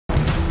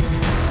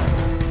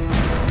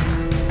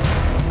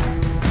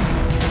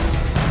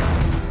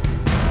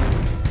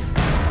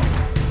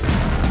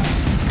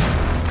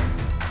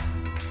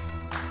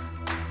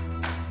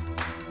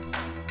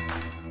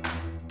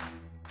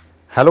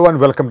Hello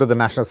and welcome to the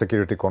National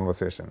Security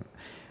Conversation.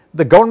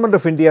 The Government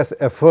of India's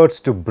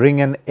efforts to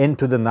bring an end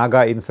to the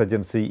Naga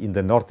insurgency in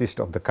the northeast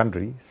of the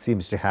country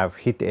seems to have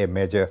hit a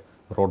major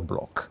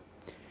roadblock.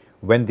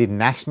 When the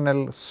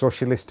National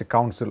Socialist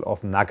Council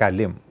of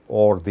Nagalim,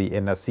 or the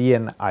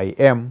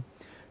NSC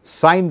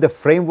signed the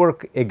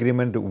framework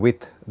agreement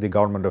with the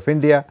Government of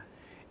India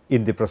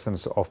in the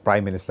presence of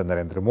Prime Minister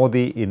Narendra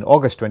Modi in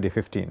August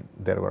 2015,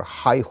 there were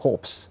high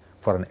hopes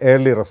for an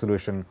early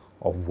resolution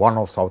of one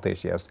of South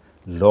Asia's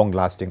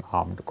long-lasting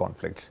armed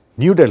conflicts.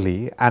 New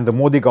Delhi and the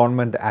Modi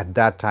government at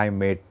that time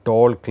made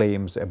tall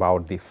claims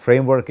about the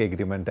framework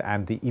agreement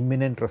and the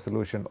imminent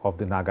resolution of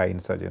the Naga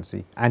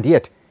insurgency, and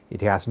yet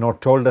it has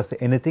not told us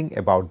anything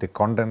about the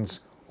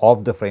contents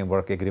of the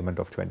framework agreement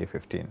of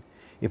 2015.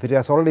 If it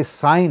has already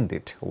signed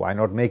it, why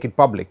not make it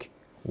public?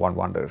 One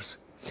wonders.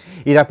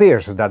 It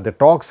appears that the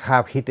talks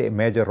have hit a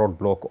major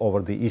roadblock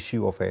over the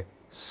issue of a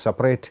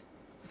separate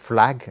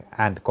flag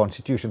and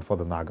constitution for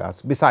the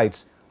Nagas,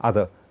 besides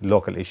other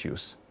local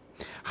issues.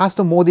 Has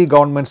the Modi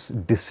government's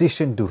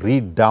decision to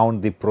read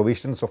down the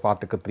provisions of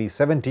Article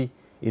 370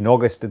 in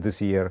August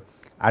this year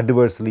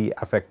adversely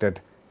affected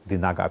the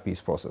Naga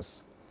peace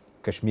process?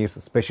 Kashmir's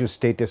special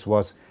status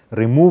was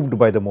removed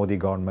by the Modi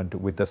government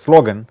with the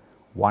slogan,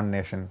 "One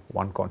Nation,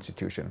 One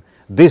Constitution."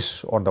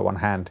 This, on the one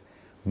hand,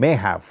 may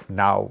have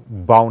now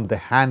bound the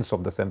hands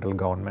of the central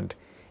government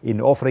in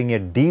offering a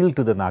deal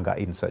to the Naga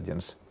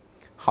insurgents.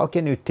 How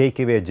can you take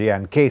away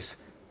J&K's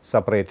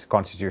separate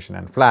constitution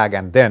and flag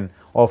and then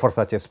offer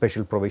such a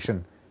special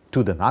provision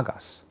to the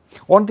Nagas?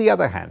 On the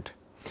other hand,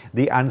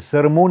 the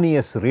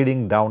unceremonious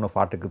reading down of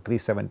Article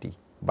 370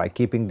 by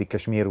keeping the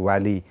Kashmir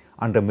Valley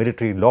under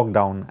military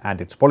lockdown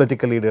and its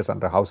political leaders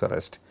under house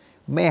arrest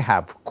may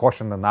have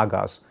cautioned the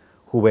Nagas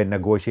who were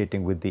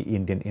negotiating with the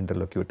Indian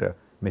interlocutor,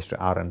 Mr.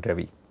 R.N.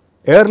 Ravi.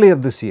 Earlier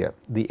this year,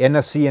 the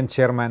NSC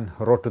chairman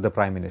wrote to the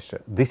Prime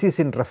Minister. This is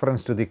in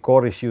reference to the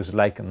core issues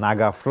like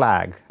Naga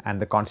flag and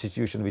the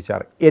constitution, which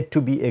are yet to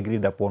be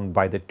agreed upon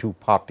by the two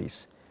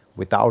parties.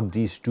 Without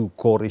these two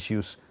core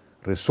issues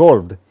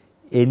resolved,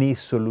 any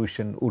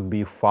solution would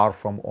be far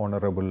from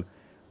honorable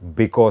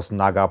because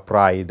Naga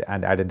pride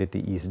and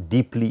identity is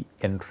deeply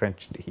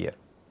entrenched here.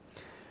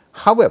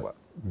 However,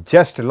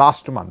 just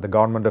last month, the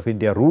Government of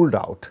India ruled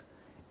out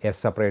a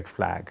separate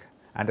flag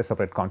and a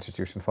separate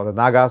constitution for the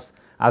Nagas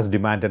as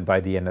demanded by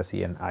the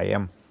NSC and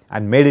IM,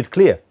 and made it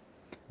clear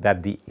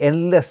that the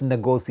endless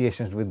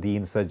negotiations with the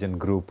insurgent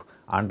group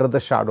under the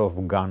shadow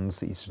of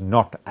guns is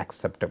not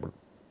acceptable.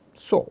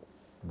 So,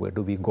 where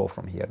do we go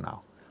from here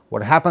now?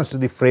 What happens to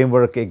the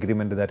framework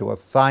agreement that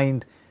was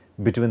signed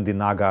between the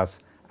Nagas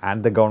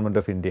and the Government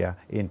of India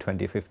in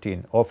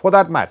 2015? Or for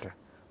that matter,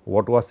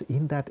 what was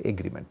in that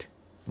agreement?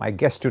 My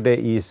guest today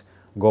is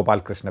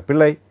Gopal Krishna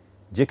Pillai.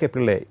 Jacob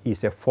Pillai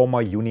is a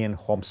former Union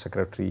Home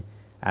Secretary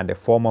and a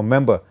former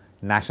member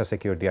National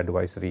Security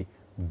Advisory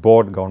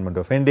Board, Government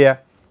of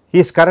India. He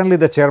is currently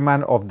the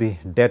chairman of the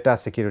Data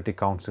Security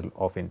Council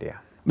of India.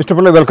 Mr.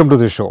 Pillai, welcome to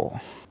the show.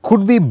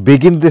 Could we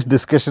begin this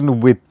discussion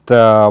with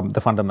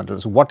the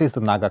fundamentals? What is the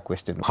Naga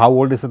question? How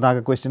old is the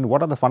Naga question?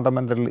 What are the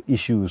fundamental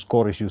issues,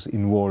 core issues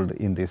involved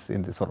in this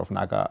sort of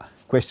Naga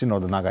question or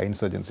the Naga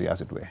insurgency,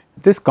 as it were?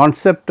 This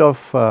concept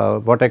of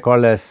what I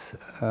call as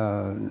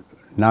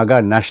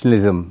Naga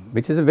nationalism,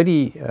 which is a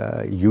very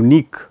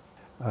unique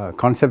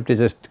concept, has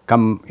just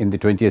come in the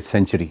 20th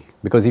century.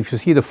 Because if you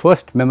see the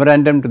first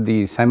memorandum to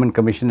the Simon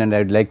Commission, and I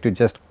would like to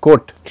just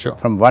quote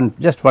from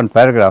just one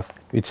paragraph,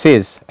 it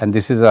says, and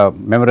this is a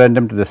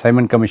memorandum to the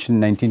Simon Commission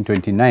in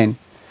 1929,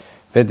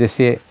 where they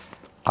say,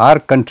 our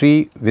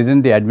country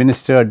within the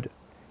administered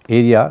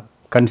area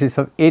consists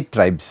of 8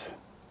 tribes,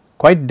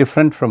 quite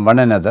different from one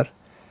another,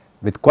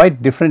 with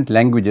quite different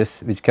languages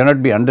which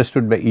cannot be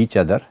understood by each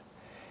other.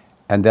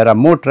 And there are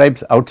more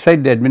tribes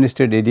outside the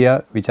administered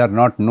area which are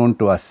not known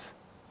to us.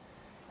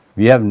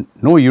 We have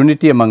no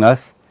unity among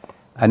us,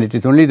 and it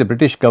is only the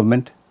British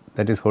government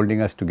that is holding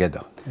us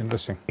together.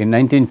 Interesting. In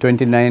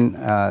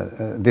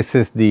 1929, this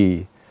is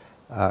the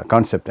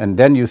concept, and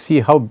then you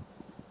see how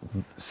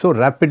so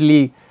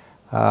rapidly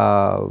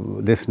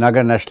this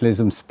Naga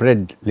nationalism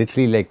spread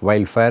literally like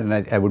wildfire,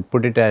 and I would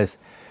put it as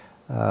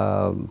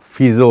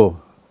Fizo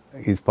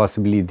is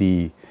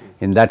possibly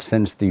in that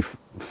sense, the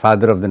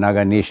father of the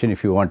Naga nation,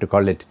 if you want to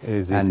call it,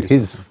 and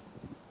his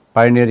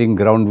pioneering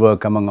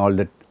groundwork among all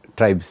the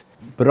tribes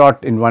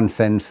brought, in one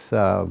sense,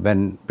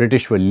 when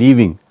British were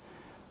leaving,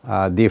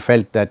 they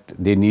felt that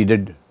they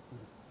needed,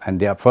 and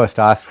they first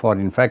asked for,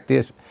 in fact,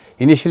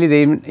 initially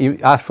they even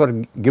asked for,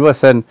 give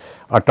us an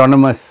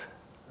autonomous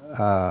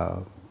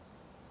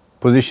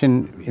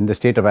position in the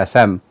state of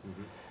Assam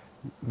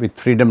with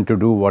freedom to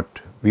do what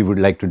we would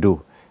like to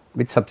do,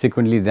 which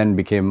subsequently then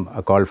became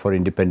a call for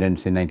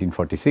independence in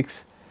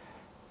 1946,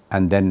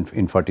 and then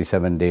in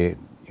 47 they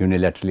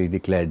unilaterally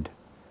declared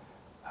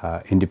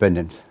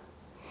independence.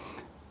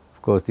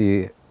 Of course,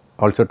 they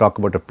also talk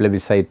about a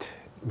plebiscite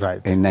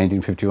in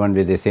 1951,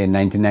 where they say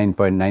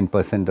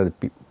 99.9%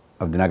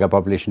 of the Naga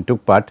population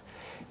took part,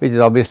 which is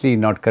obviously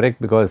not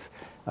correct, because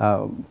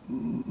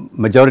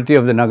majority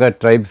of the Naga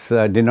tribes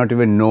did not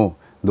even know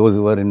those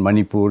who were in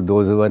Manipur,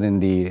 those who were in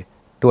the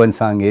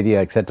Tuansang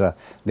area, etc.,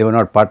 they were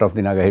not part of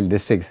the Naga Hill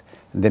districts.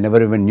 They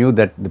never even knew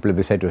that the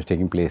plebiscite was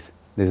taking place.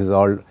 This is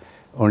all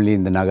only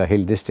in the Naga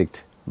Hill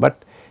district.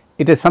 But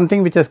it is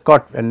something which has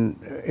caught, and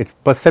its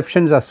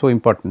perceptions are so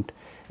important.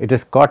 It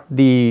has caught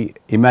the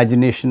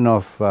imagination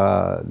of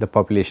the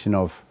population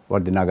of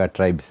what the Naga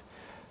tribes,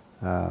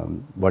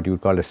 what you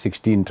would call as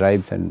 16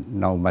 tribes, and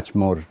now much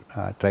more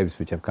tribes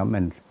which have come,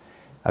 and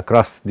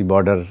across the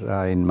border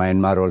in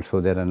Myanmar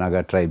also there are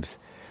Naga tribes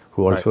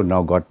who also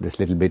now got this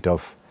little bit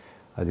of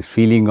this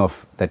feeling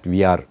of that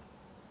we are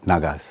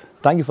Nagas.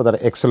 Thank you for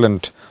that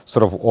excellent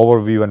sort of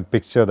overview and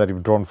picture that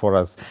you've drawn for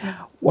us.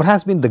 What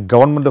has been the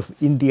government of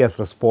India's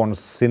response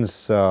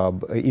since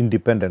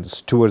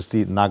independence towards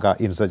the Naga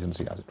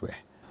insurgency, as it were?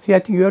 See, I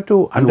think you have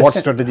to understand. And what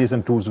strategies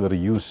and tools were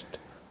used?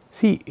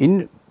 See,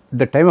 in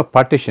the time of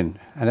partition,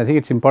 and I think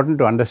it's important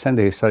to understand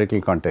the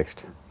historical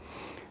context,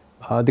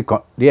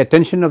 the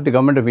attention of the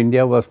government of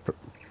India was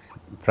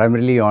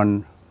primarily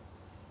on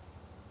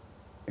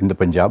in the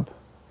Punjab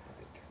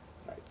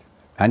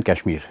and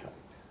Kashmir.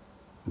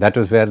 That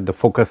was where the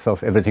focus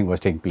of everything was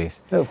taking place.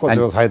 Yeah, of course,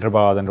 there was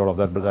Hyderabad and all of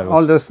that, but that was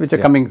all those which are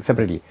coming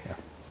separately. Yeah.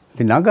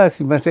 The Nagas,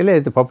 you must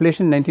realize, the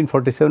population in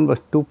 1947 was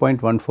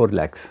 2.14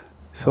 lakhs.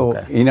 So,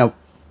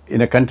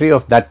 in a country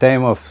of that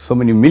time of so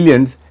many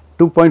millions,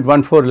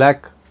 2.14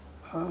 lakh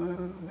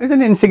is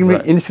an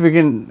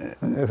insignificant.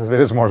 It's a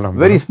very small number.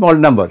 Very small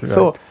number. Right.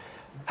 So,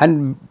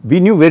 and we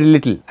knew very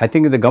little. I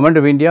think the government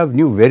of India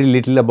knew very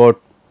little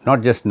about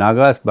not just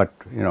Nagas, but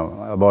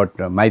about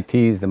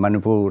Maithis, the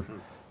Manipur,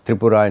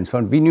 Tripura, and so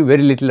on. We knew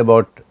very little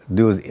about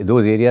those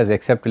areas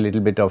except a little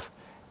bit of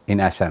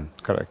in Assam.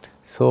 Correct.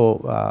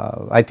 So,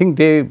 I think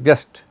they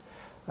just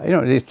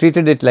they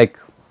treated it like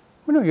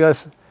what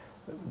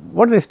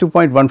is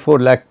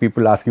 2.14 lakh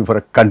people asking for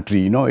a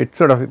country? It's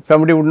sort of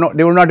somebody would not,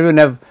 they would not even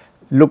have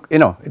looked.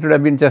 It would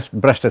have been just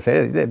brushed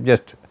aside.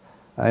 Just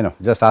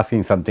just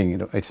asking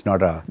something. It's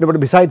not a. No, but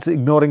besides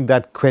ignoring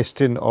that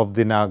question of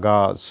the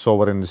Naga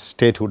sovereign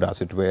statehood,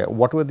 as it were,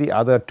 what were the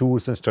other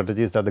tools and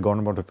strategies that the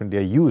government of India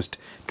used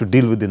to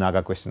deal with the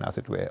Naga question, as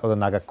it were, or the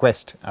Naga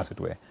quest, as it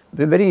were?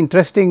 The very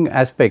interesting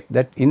aspect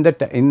that in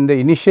the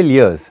initial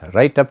years,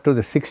 right up to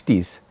the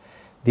 60s,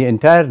 the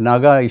entire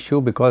Naga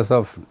issue, because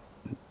of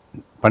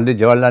Pandit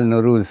Jawaharlal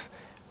Nehru's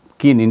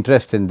keen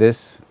interest in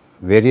this,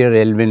 Warrior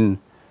Elwyn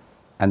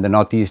and the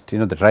Northeast,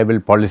 the tribal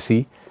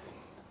policy,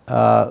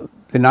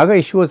 the Naga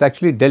issue was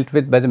actually dealt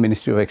with by the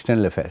Ministry of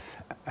External Affairs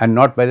and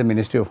not by the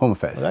Ministry of Home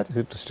Affairs. That is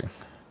interesting.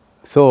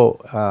 So,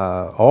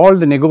 all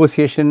the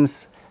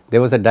negotiations, there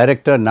was a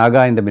director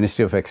Naga in the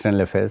Ministry of External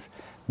Affairs.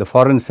 The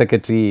Foreign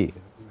Secretary,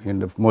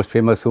 the most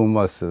famous whom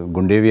was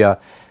Gundevia,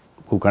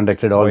 who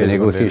conducted all the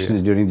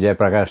negotiations during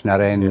Jayaprakash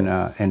Narayan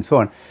and so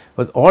on,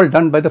 was all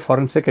done by the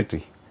Foreign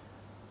Secretary.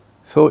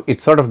 So,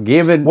 it sort of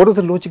gave an. What was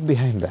the logic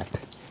behind that?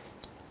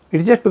 It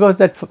is just because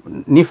that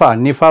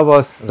NIFA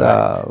was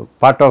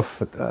part of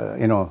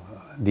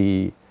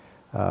the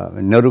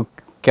Nehru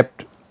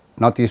kept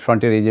Northeast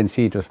Frontier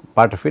Agency, it was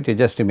part of it, it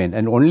just remained.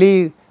 And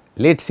only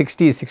late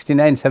 60s,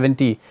 69,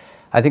 70,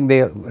 I think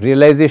the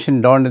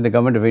realization dawned in the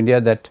government of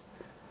India that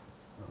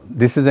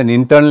this is an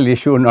internal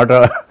issue, not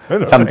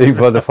something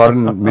for the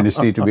foreign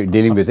ministry to be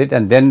dealing with it.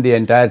 And then the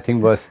entire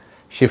thing was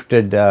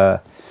shifted, I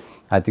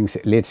think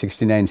late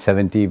 69,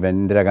 70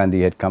 when Indira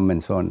Gandhi had come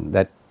and so on.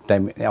 That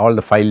time all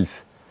the files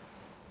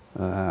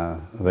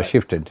were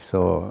shifted.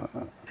 So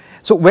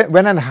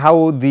when and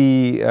how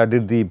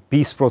did the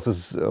peace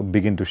process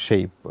begin to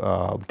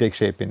take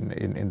shape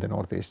in the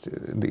Northeast,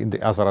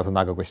 as far as the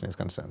Naga question is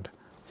concerned?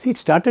 See, it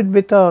started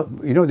with the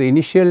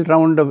initial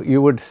round of,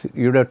 you would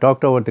have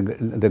talked about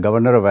the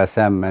governor of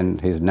Assam and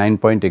his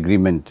 9-point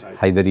agreement,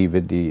 Haidari,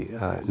 with the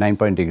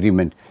 9-point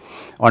agreement,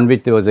 on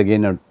which there was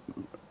again a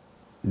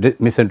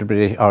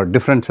misinterpretation or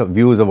difference of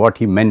views of what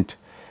he meant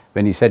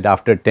when he said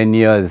after 10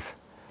 years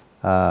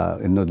the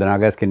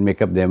Nagas can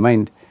make up their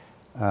mind.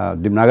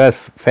 The Nagas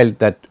felt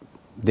that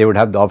they would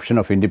have the option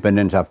of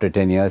independence after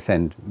 10 years,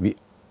 and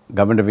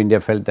government of India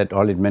felt that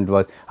all it meant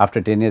was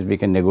after 10 years we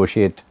can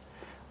negotiate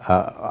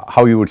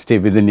how you would stay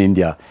within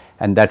India,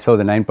 and that's how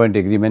the 9-point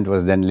agreement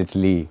was then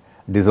literally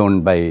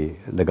disowned by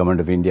the government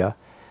of India.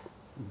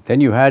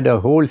 Then you had a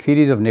whole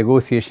series of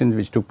negotiations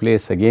which took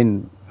place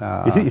again.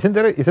 Isn't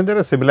there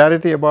a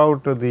similarity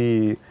about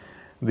the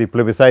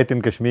plebiscite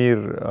in Kashmir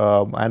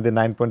and the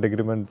 9-point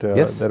agreement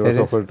that was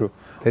offered to?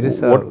 There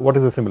is what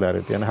is the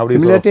similarity, and how do you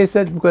similarity is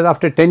that because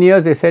after 10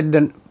 years they said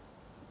the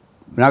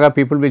Naga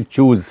people will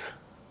choose,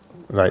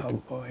 right?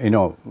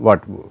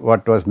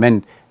 What was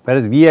meant,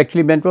 whereas we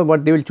actually meant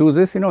what they will choose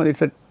is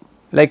it's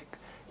like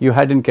you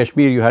had in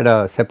Kashmir, you had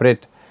a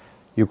separate,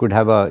 you could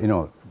have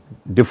a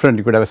different,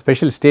 you could have a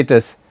special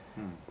status,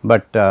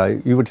 but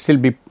you would still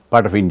be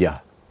part of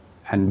India,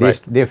 and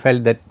they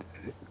felt that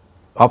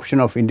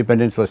option of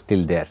independence was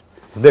still there.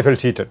 So they felt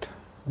cheated.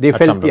 They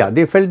felt,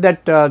 they felt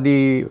that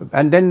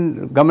and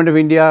then government of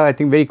India, I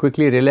think, very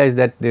quickly realized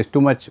that there is too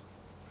much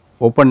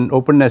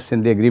openness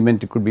in the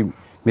agreement. It could be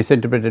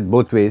misinterpreted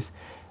both ways,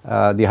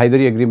 the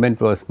Hyderabad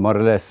agreement was more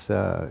or less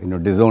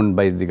disowned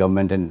by the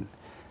government and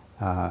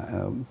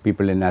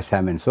people in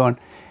Assam and so on.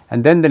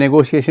 And then the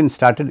negotiations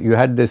started. You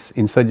had this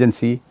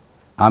insurgency,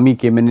 army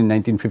came in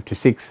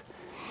 1956,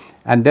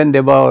 and then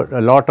there were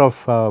a lot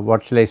of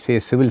what shall I say,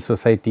 civil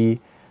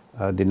society,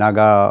 the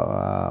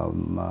Naga,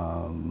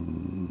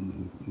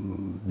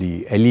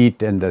 the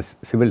elite and the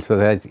civil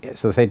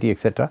society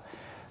etc.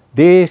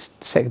 They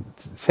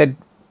said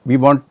we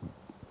want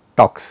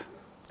talks,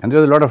 and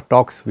there was a lot of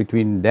talks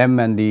between them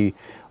and the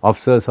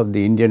officers of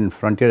the Indian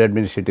Frontier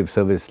Administrative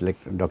Service like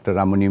Dr.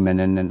 Ramani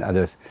Menon and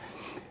others,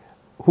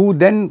 who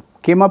then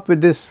came up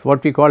with this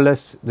what we call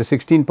as the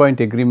 16-point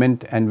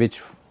agreement, and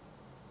which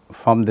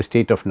formed the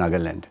state of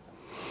Nagaland.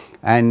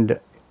 And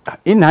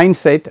in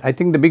hindsight, I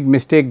think the big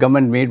mistake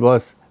government made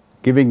was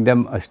giving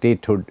them a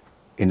statehood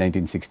in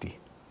 1960.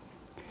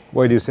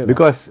 Why do you say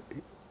because that?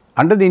 Because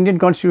under the Indian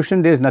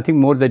constitution there is nothing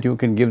more that you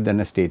can give than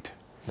a state.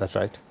 That's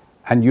right.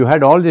 And you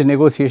had all these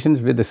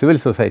negotiations with the civil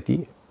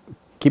society,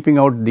 keeping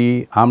out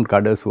the armed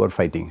cadres who are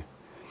fighting.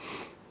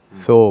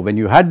 So when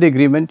you had the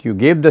agreement, you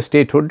gave the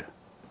statehood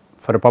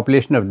for a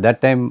population of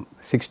that time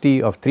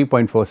 60 of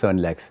 3.47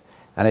 lakhs,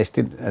 and I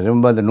still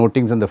remember the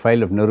notings on the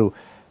file of Nehru,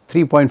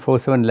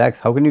 3.47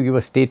 lakhs, how can you give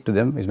a state to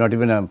them? It's not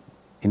even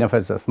enough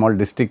as a small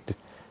district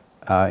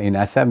in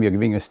Assam, you are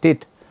giving a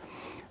state.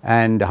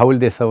 And how will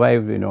they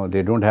survive?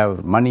 They don't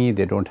have money,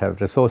 they don't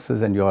have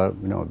resources, and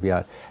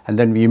and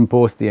then we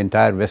imposed the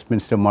entire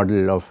Westminster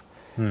model of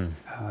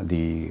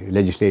the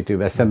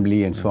legislative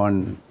assembly and so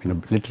on,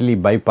 literally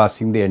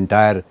bypassing the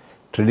entire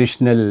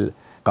traditional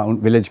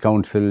village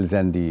councils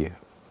and the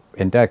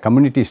entire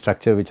community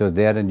structure which was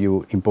there, and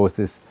you impose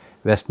this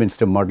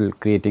Westminster model,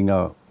 creating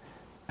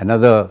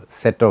another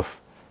set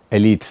of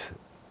elites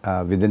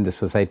within the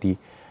society,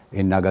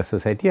 in Naga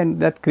society, and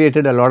that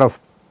created a lot of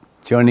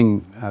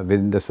churning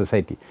within the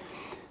society.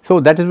 So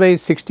that is why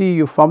 60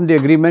 you formed the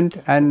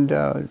agreement, and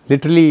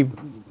literally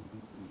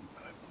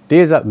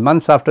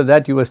months after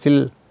that you were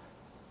still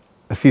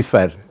a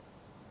ceasefire,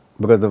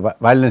 because the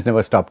violence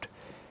never stopped.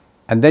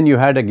 And then you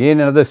had again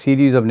another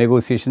series of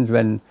negotiations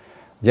when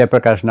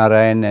Jayaprakash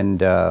Narayan and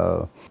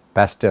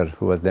Pasteur,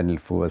 who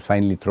was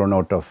finally thrown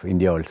out of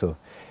India also,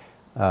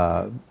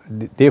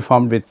 they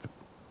formed with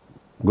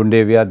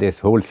Gundevia this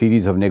whole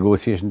series of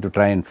negotiations to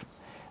try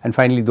and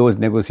finally those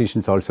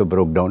negotiations also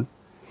broke down.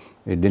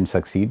 It didn't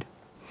succeed.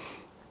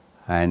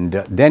 And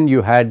then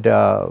you had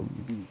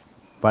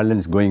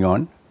violence going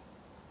on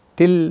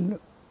till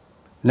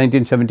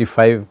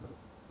 1975,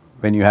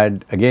 when you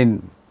had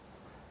again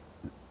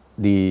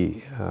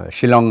the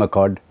Shillong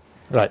Accord,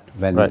 right,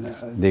 when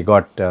they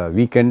got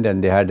weakened,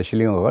 and they had the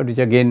Shillong Accord, which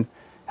again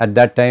at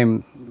that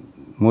time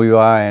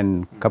Muiwa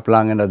and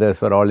Kaplang and others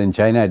were all in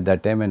China at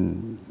that time,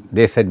 and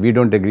they said we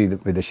don't agree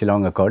with the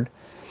Shillong Accord,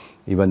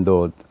 even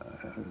though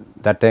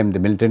that time the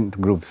militant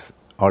groups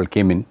all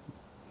came in,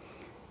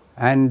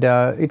 and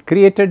it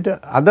created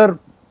other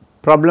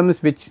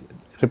problems which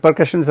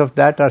repercussions of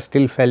that are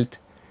still felt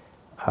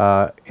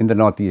in the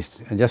northeast.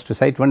 Just to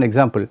cite one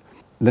example,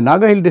 the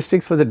Naga Hill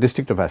districts was a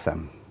district of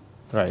Assam.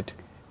 Right.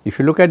 If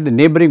you look at the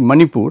neighboring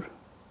Manipur,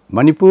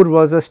 Manipur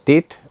was a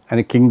state and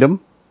a kingdom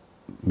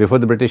before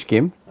the British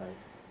came. Right.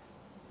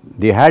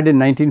 They had in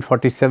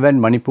 1947,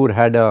 Manipur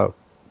had a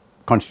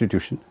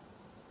constitution.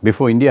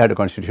 Before India had a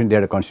constitution, they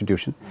had a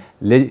constitution,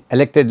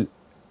 elected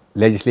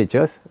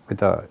legislatures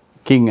with a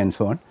king and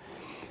so on.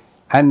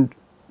 And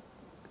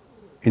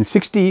in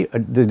 60,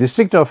 the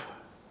district of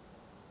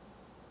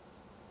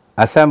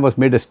Assam was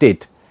made a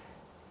state,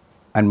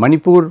 and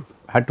Manipur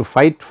had to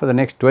fight for the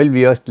next 12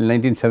 years till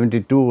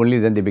 1972, only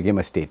then they became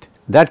a state.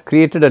 That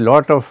created a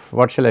lot of,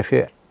 what shall I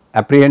say,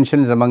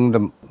 apprehensions among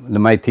the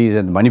Maithis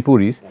and the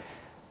Manipuris,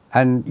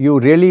 and you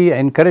really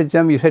encourage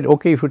them. You said,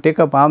 okay, if you take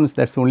up arms,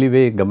 that's the only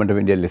way Government of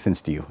India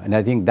listens to you. And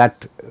I think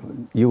that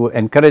you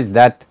encourage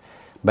that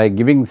by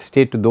giving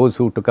state to those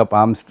who took up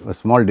arms, a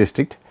small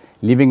district,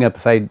 leaving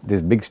aside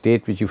this big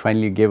state which you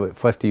finally gave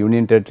first a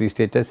union territory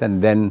status,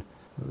 and then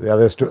the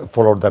others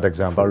followed that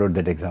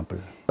example.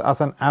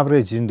 As an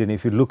average Indian,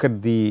 if you look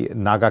at the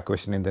Naga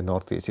question in the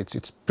Northeast,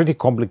 it's pretty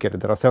complicated.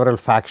 There are several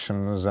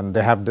factions and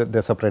they have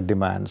their separate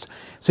demands.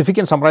 So if you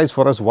can summarize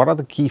for us, what are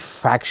the key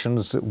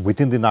factions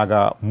within the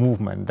Naga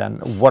movement,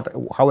 and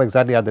how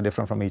exactly are they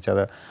different from each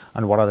other,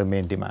 and what are the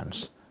main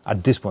demands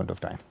at this point of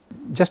time?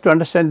 Just to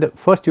understand,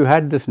 first you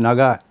had this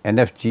Naga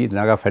NFG, the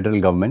Naga federal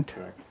government,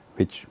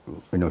 which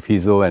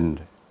FIZO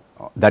and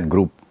that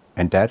group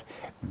entire.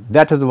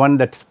 That is the one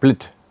that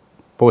split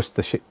post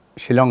the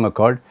Shillong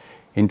Accord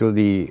into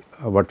the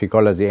what we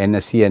call as the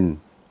NSC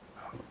and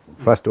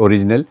first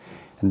original,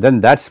 and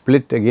then that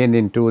split again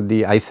into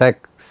the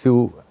Isaac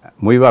Sioux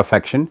Muiwa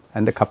faction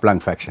and the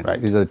Kaplang faction. Right.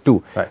 These are the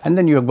two. Right. And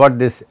then you have got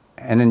this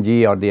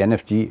NNG or the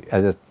NFG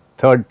as a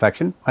third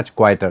faction, much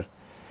quieter.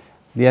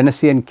 The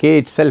NSC and K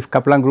itself,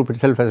 Kaplang group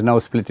itself, has now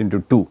split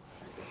into two.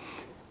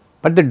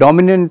 But the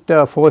dominant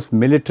force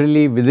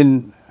militarily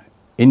within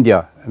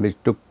India, which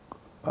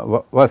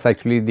was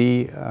actually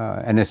the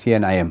NSC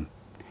and IM.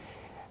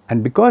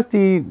 And because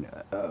the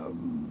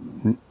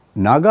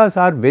Nagas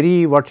are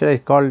very, what shall I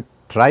call,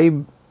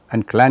 tribe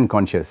and clan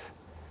conscious.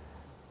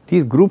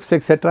 These groups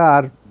etc.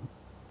 are,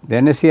 the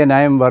NSC and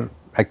IM were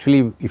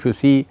actually, if you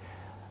see,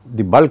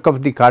 the bulk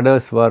of the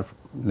cadres were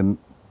the,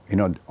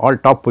 all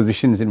top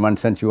positions in one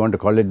sense, you want to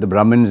call it, the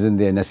Brahmins in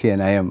the NSC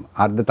and IM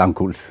are the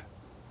Tankuls.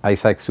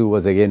 Isaac Su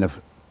was again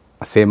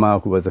a Sema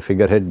who was the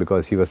figurehead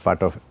because he was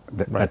part of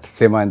that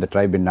Sema and the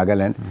tribe in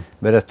Nagaland,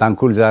 whereas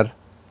Tankuls are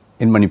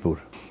in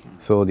Manipur.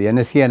 So, the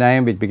NSC and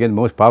IM, which became the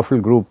most powerful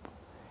group,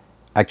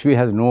 actually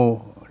has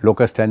no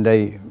locus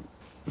standi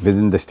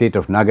within the state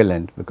of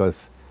Nagaland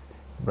because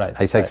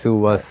Isaac Su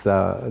was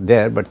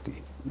there, but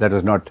that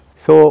was not.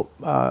 So,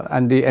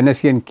 and the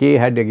NSC and K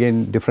had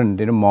again different,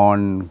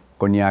 Mon,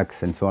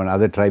 Konyaks and so on,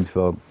 other tribes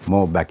were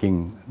more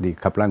backing the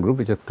Kaplan group,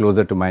 which is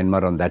closer to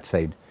Myanmar on that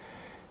side.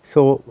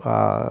 So,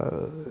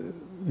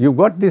 you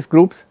got these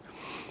groups.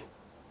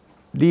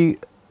 The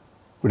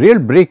real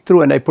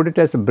breakthrough, and I put it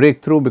as a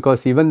breakthrough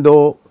because even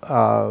though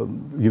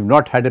you have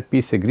not had a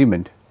peace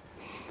agreement,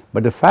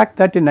 but the fact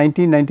that in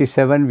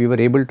 1997 we were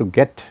able to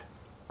get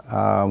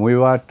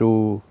Muiwa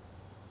to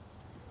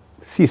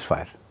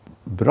ceasefire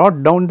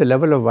brought down the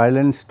level of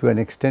violence to an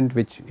extent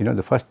which,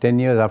 the first 10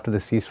 years after the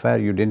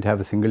ceasefire you did not have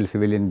a single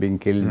civilian being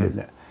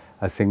killed,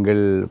 a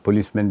single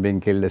policeman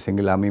being killed, a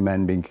single army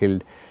man being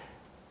killed.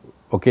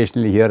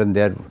 Occasionally here and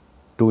there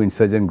 2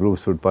 insurgent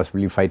groups would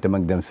possibly fight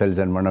among themselves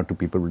and 1 or 2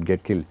 people would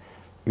get killed.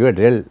 You had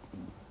real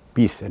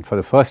peace, and for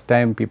the first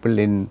time people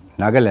in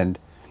Nagaland,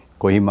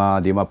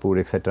 Kohima, Dimapur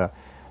etc.,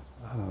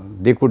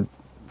 they could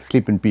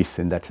sleep in peace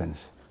in that sense.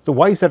 So,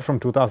 why is that from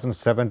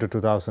 2007 to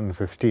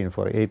 2015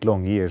 for 8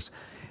 long years,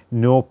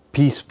 no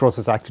peace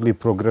process actually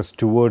progressed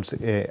towards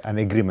an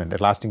agreement, a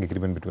lasting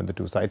agreement between the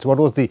two sides? What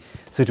was the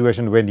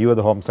situation when you were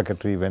the Home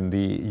Secretary when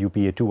the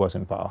UPA2 was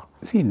in power?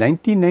 See,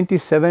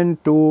 1997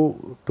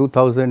 to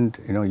 2000,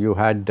 you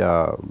had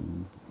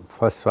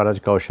first Swaraj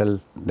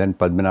Kaushal, then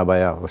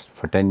Padmanabhaya was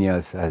for 10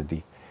 years as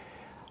the,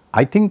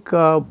 I think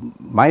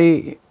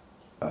my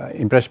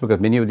impression, because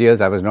many of the years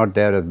I was not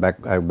there,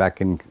 I was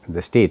back in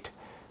the state.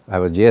 I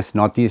was JS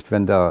Northeast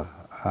when the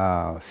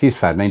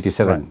ceasefire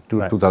 97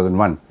 to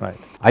 2001.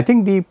 I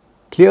think the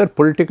clear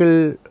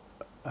political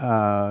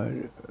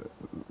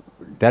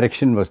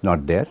direction was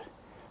not there.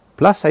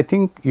 Plus, I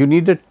think you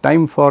needed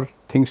time for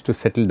things to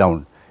settle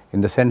down,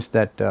 in the sense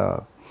that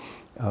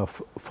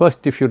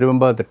first, if you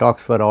remember, the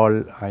talks were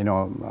all,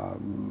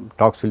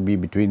 talks will be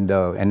between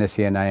the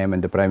NSC and IM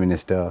and the Prime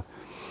Minister.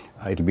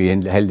 It will be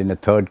held in a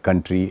third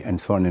country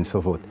and so on and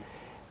so forth.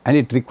 And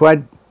it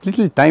required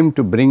little time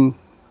to bring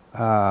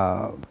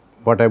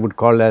what I would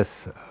call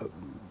as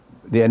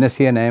the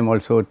NSC and IM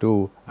also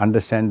to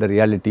understand the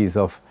realities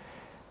of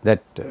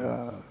that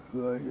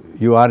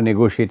you are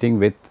negotiating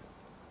with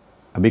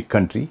a big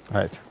country,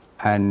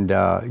 and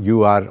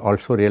you are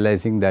also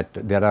realizing that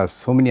there are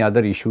so many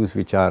other issues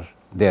which are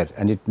there,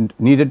 and it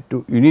needed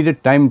to, you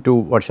needed time to,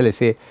 what shall I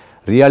say,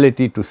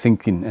 reality to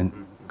sink in and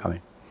come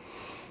in.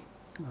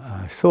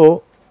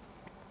 So,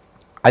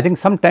 I think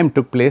some time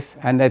took place,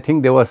 and I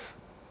think there was,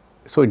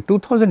 so in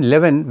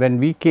 2011 when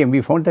we came,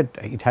 we found that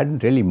it had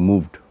not really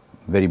moved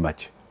very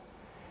much,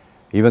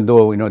 even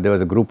though there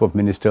was a group of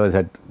ministers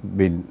had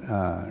been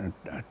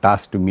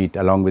tasked to meet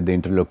along with the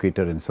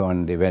interlocutor and so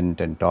on. They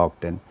went and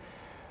talked, and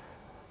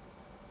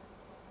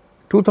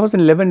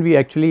 2011 we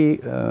actually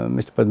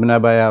Mr.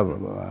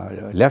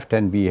 Padmanabhaya left,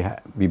 and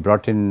we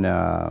brought in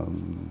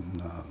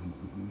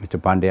Mr.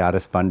 Pandey,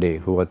 R.S. Pandey,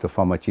 who was the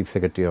former Chief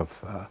Secretary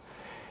of,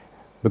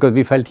 because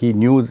we felt he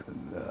knew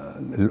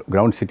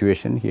ground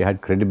situation, he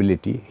had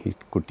credibility, he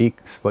could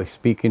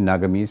speak in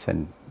Nagamese,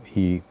 and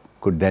he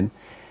could then,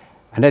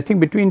 and I think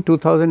between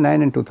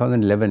 2009 and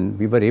 2011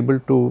 we were able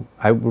to,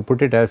 I would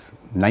put it as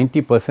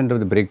 90% of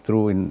the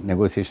breakthrough in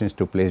negotiations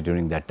took place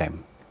during that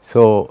time.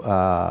 So,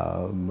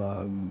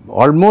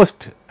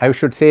 almost I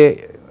should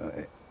say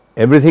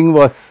everything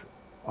was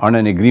on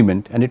an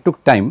agreement, and it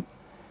took time.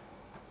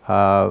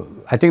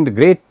 I think the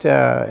great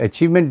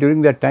achievement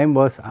during that time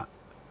was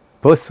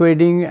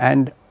persuading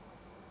and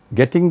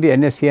getting the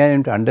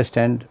NSCIM to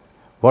understand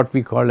what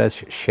we call as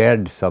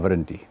shared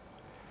sovereignty.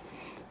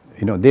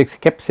 They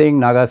kept saying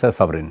Nagas are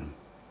sovereign,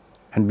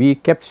 and we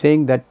kept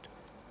saying that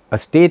a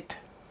state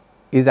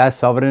is as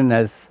sovereign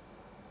as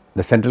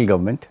the central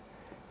government,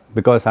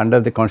 because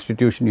under the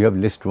constitution you have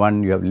list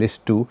 1, you have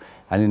list 2,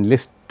 and in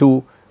list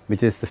 2,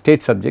 which is the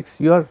state subjects,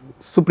 you are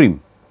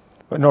supreme.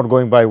 But not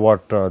going by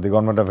what the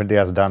government of India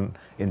has done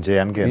in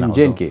J&K now. In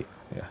J&K.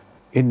 Yeah.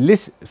 In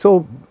list,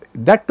 so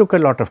that took a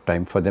lot of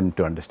time for them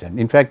to understand.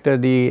 In fact,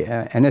 the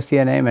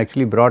NSCNIM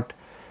actually brought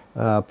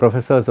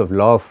professors of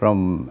law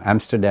from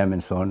Amsterdam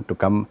and so on to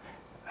come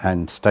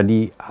and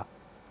study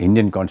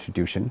Indian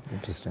constitution.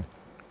 Interesting.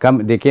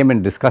 They came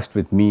and discussed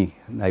with me,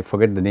 I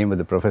forget the name of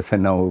the professor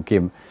now who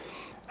came,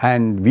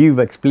 and we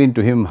explained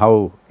to him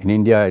how in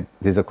India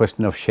there is a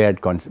question of shared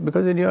concept,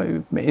 because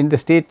in the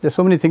state there are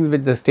so many things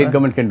which the state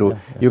government can do.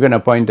 You can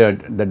appoint the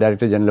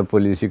Director General of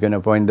Police, you can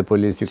appoint the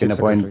police, you can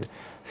appoint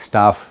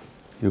staff,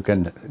 you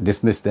can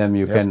dismiss them,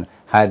 you can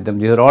hire them,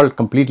 these are all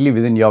completely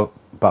within your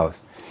powers.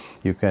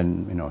 you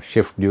can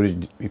shift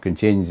you can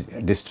change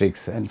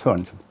districts and so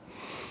on.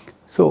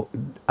 So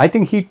I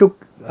think he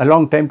took a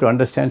long time to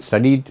understand,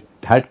 studied,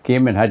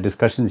 came and had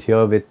discussions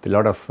here with a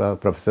lot of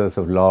professors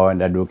of law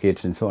and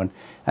advocates and so on.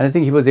 And I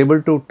think he was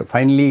able to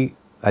finally,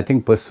 I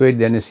think, persuade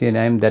the NSC and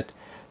IM that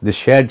the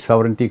shared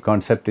sovereignty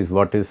concept is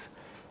what is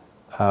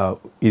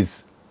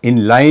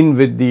in line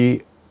with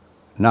the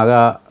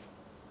Naga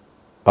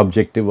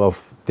objective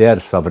of their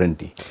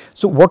sovereignty.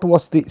 So what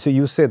was so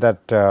you say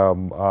that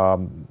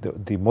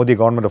the Modi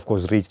government of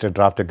course reached a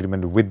draft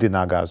agreement with the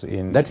Nagas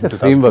in That's the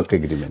framework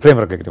agreement.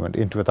 Framework agreement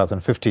in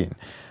 2015.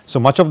 So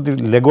much of the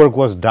legwork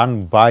was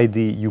done by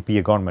the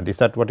UPA government. Is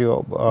that what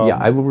you? Yeah,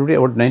 I would say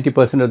about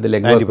 90% of the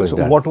legwork was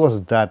done. What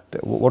was that?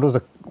 What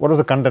was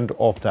the content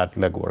of that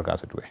legwork,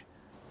 as it were?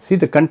 See,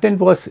 the content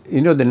was,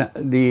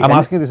 the I'm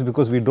asking this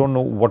because we don't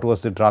know what was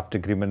the draft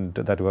agreement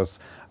that was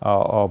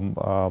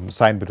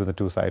signed between the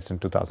two sides in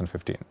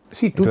 2015.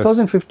 See,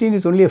 2015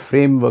 is only a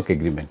framework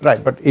agreement.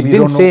 Right, but it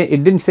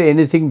didn't say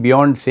anything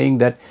beyond saying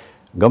that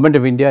Government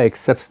of India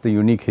accepts the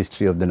unique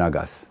history of the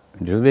Nagas.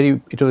 It was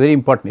very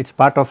important. It's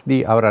part of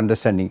our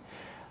understanding.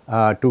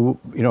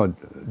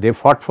 They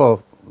fought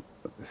for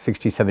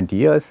 60, 70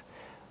 years.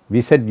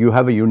 We said you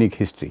have a unique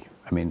history.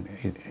 I mean,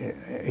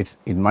 it's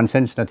in one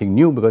sense nothing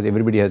new because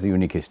everybody has a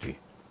unique history.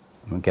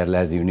 Kerala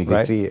has a unique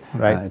history,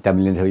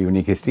 Tamilians have a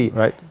unique history.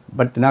 Right.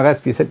 But the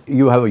Nagas, we said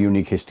you have a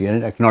unique history and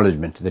an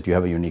acknowledgement that you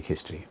have a unique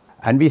history.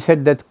 And we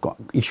said that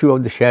issue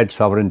of the shared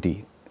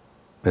sovereignty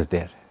was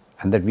there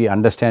and that we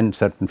understand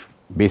certain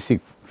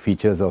basic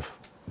features of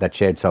that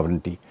shared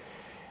sovereignty.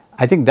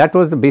 I think that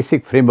was the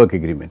basic framework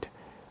agreement.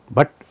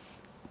 But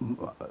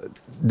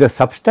the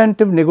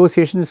substantive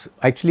negotiations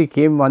actually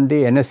came one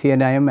day. NSC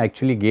and IM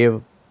actually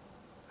gave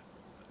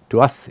to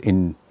us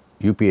in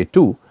UPA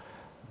 2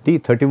 the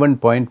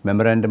 31-point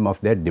memorandum of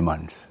their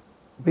demands,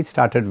 which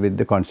started with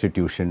the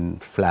constitution,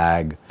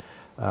 flag,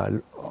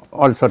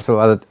 all sorts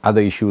of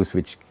other issues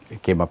which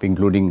came up,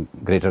 including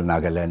Greater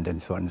Nagaland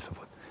and so on and so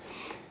forth.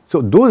 So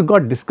those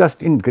got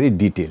discussed in great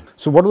detail.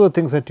 So what were the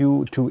things that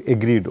you two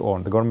agreed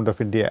on, the Government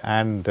of India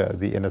and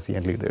the NSC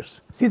and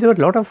leaders? See, there were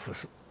a lot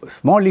of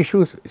small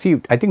issues.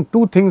 See, I think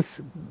two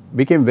things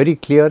became very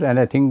clear and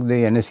I think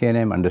the NSC and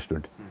IM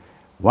understood.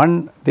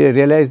 One, they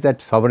realized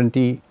that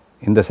sovereignty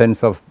in the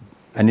sense of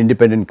an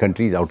independent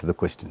country is out of the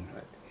question.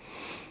 Right.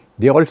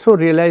 They also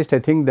realized, I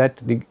think, that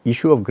the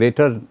issue of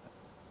Greater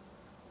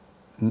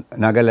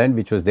Nagaland,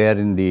 which was there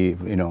in the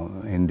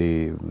in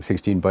the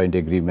 16-point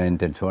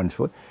agreement and so on and so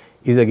forth,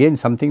 is again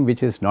something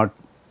which is not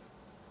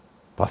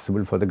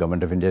possible for the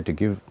Government of India to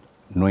give,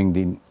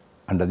 knowing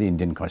under the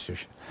Indian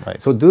Constitution.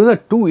 Right. So those are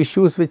two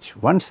issues which,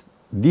 once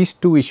these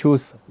two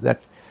issues,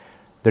 that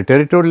the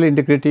territorial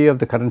integrity of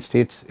the current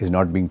states is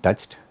not being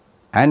touched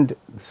and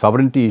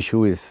sovereignty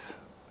issue is,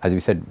 as we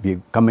said,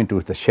 we come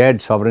into the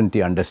shared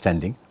sovereignty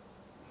understanding.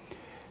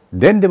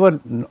 Then there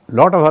were a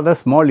lot of other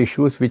small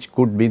issues which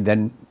could be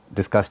then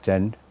discussed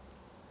and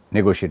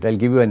negotiated. I will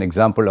give you an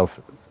example of,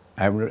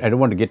 I don't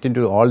want to get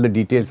into all the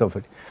details of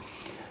it.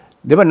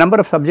 There were a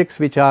number of subjects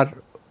which are,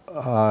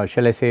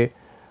 shall I say,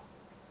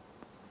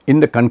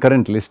 in the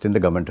concurrent list in the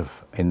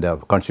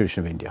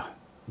Constitution of India,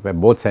 where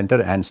both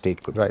center and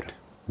state could. Right.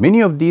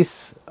 Many of these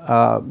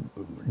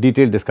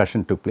detailed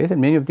discussion took place,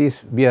 and many of these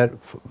we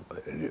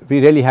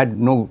really had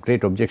no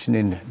great objection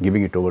in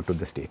giving it over to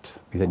the states.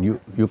 We said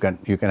you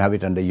can have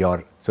it under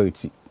your, so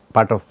it's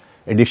part of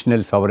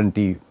additional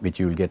sovereignty which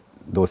you will get,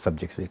 those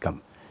subjects will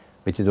come,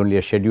 which is only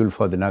a schedule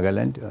for the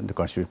Nagaland and the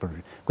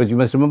constitution. Because you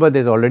must remember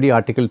there is already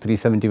Article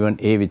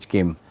 371A which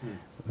came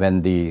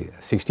when the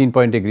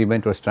 16-point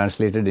agreement was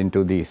translated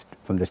into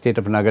from the state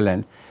of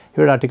Nagaland.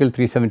 You had Article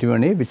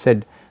 371A which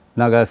said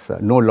Nagas,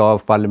 no law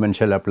of parliament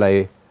shall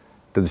apply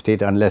to the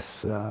state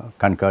unless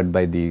concurred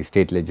by the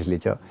state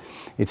legislature.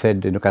 It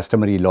said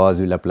customary laws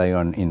will apply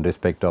in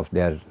respect of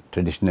their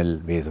traditional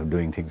ways of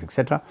doing things,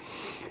 etc.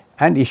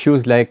 And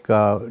issues like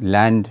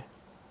land,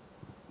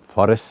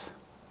 forests,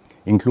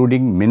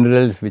 including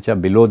minerals which are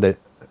below the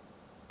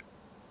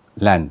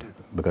land,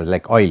 because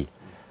like oil,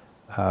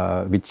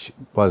 which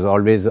was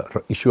always an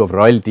issue of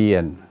royalty,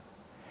 and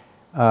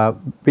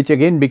which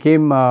again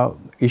became an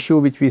issue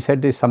which we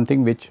said is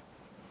something which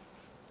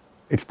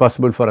it's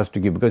possible for us to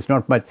give, because it's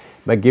not much.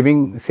 By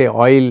giving, say,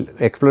 oil,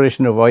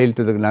 exploration of oil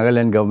to the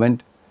Nagaland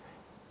government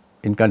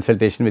in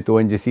consultation with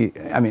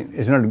ONGC, I mean,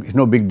 it's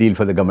no big deal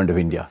for the Government of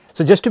India.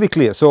 So just to be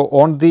clear, so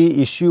on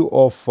the issue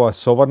of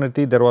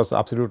sovereignty, there was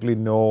absolutely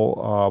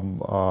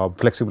no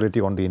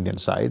flexibility on the Indian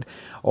side.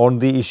 On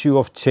the issue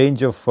of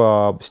change of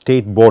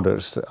state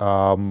borders,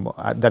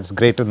 that's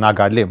Greater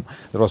Nagaland,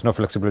 there was no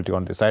flexibility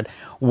on this side.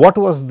 What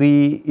was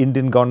the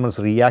Indian government's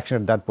reaction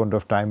at that point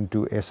of time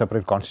to a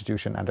separate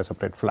constitution and a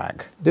separate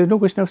flag? There is no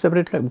question of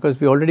separate flag, because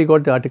we already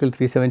got the Article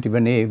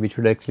 371A, which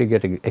would actually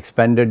get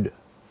expanded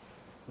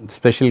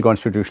special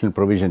constitutional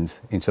provisions.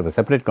 Instead of a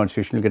separate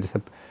constitution,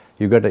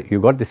 you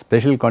got the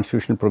special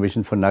constitutional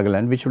provision for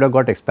Nagaland, which would have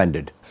got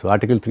expanded. So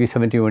Article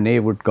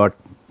 371A would got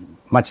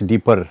much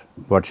deeper,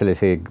 what shall I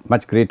say,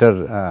 much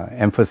greater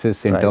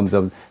emphasis in terms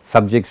of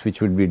subjects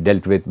which would be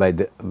dealt with by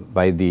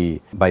the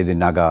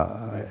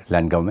Naga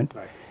land government.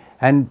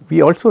 And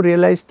we also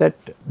realized that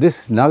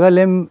this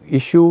Nagalem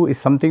issue is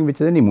something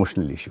which is an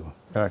emotional issue.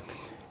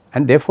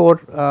 And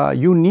therefore,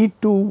 you need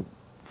to,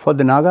 for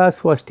the Nagas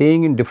who are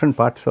staying in different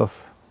parts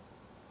of,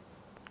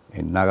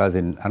 Nagas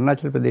in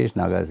Arunachal Pradesh,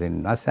 Nagas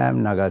in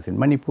Assam, Nagas in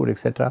Manipur,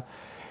 etc.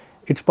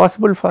 It's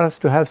possible for us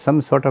to have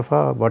some sort of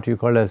a, what you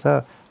call as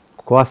a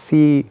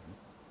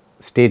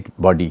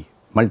quasi-state body,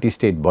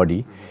 multi-state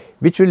body,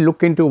 which will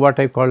look into what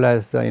I call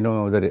as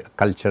the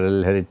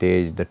cultural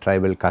heritage, the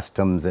tribal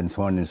customs and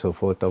so on and so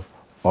forth of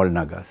all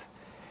Nagas.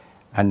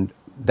 And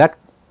that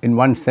in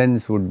one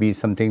sense would be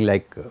something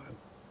like,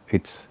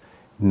 it's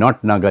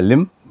not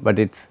Nagalem, but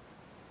it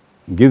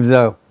gives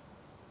a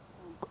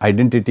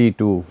identity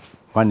to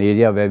one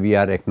area where we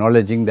are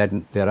acknowledging that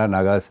there are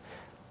Nagas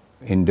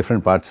in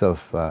different parts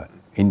of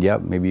India,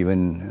 maybe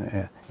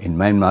even in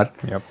Myanmar.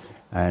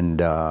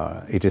 And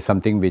it is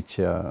something which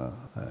you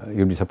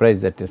will be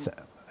surprised that it's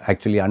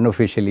actually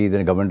unofficially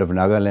the government of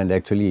Nagaland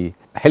actually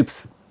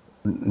helps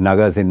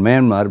Nagas in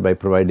Myanmar by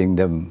providing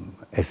them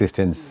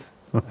assistance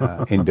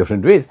in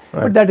different ways.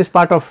 But that is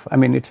part of, I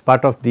mean, it's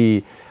part of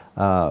the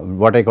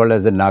what I call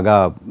as the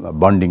Naga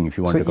bonding, if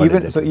you want to call it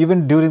that. So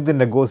even during the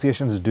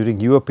negotiations during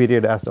your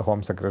period as the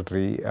Home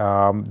Secretary,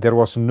 there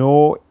was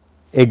no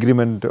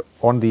agreement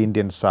on the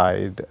Indian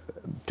side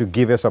to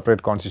give a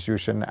separate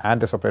constitution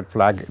and a separate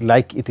flag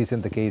like it is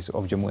in the case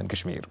of Jammu and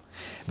Kashmir.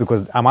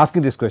 Because I am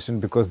asking this question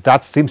because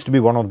that seems to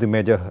be one of the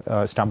major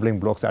stumbling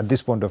blocks at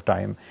this point of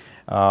time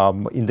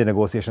in the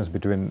negotiations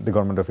between the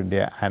Government of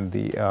India and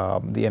the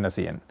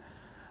NSC.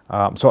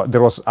 So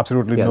there was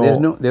absolutely there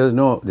was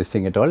no this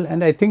thing at all.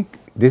 And I think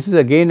this is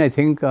again, I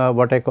think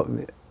what I call,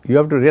 you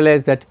have to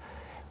realize that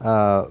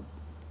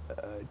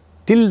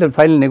till the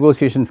final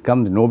negotiations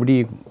comes,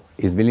 nobody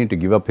is willing to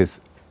give up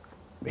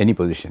any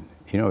position.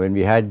 When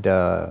we had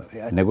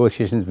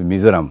negotiations with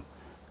Mizoram,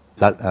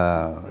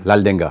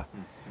 Laldenga,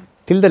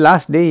 till the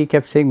last day he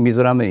kept saying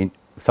Mizoram is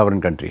a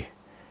sovereign country.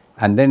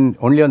 And then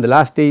only on the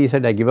last day he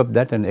said, I give up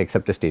that and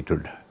accept a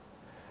statehood.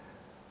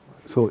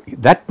 So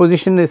that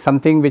position is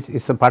something which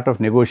is a part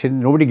of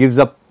negotiation. Nobody gives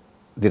up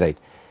the right.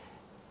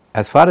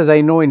 As far as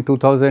I know, in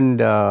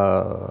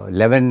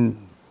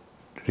 2011,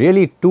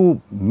 really two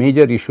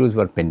major issues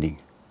were pending,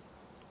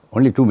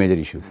 only two major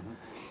issues.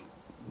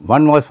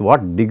 One was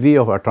what degree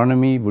of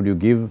autonomy would you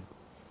give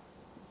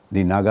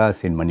the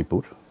Nagas in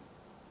Manipur,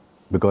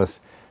 because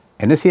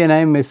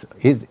NSC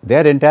is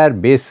their entire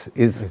base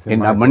is in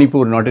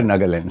Manipur, not in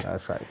Nagaland.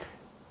 That's right.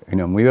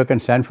 Muiva can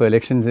stand for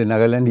elections in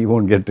Nagaland, he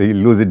won't get, he'll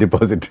lose the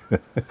deposit.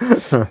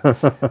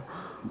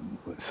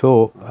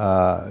 So,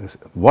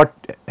 what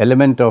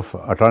element of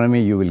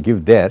autonomy you will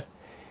give there,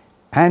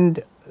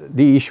 and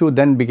the issue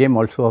then became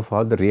also of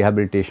how the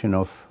rehabilitation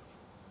of,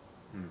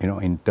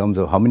 in terms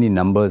of how many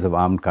numbers of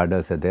armed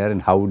cadres are there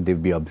and how would they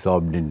be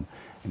absorbed in,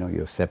 you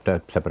have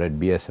separate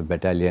BSF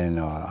battalion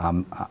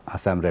or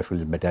Assam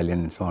Rifles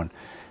battalion and so on.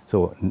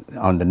 So,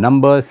 on the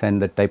numbers and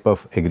the type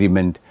of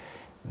agreement,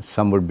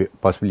 some would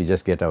possibly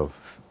just get a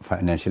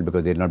financial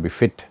because they will not be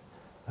fit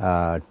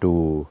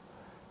to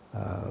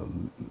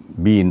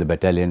be in the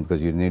battalion,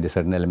 because you need a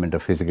certain element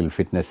of physical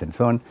fitness and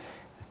so on,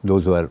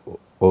 those who are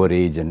over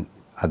age and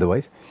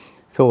otherwise.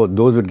 So,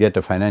 those would get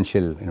a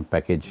financial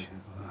package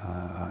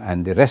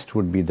and the rest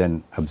would be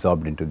then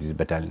absorbed into these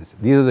battalions.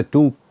 These are the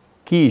two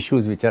key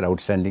issues which are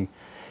outstanding.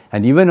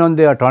 And even on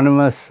the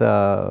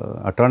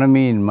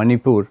autonomy in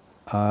Manipur,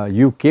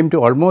 you came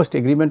to almost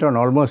agreement on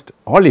almost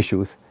all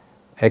issues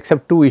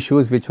except two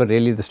issues which were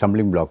really the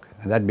stumbling block,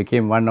 and that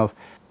became one of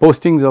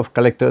postings of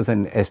collectors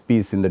and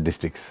SPs in the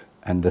districts.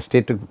 And the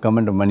state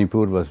government of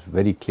Manipur was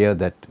very clear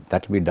that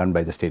that will be done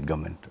by the state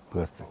government,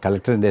 because the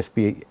collector and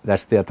SP, that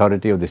is the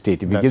authority of the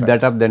state. If we give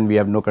that up, then we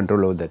have no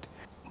control over that.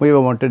 We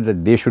wanted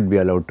that they should be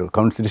allowed to,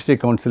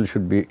 district council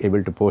should be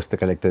able to post the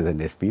collectors and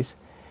SPs.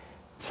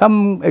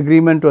 Some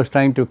agreement was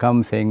trying to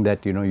come saying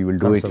that you will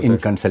do it in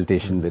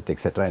consultation with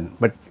etc.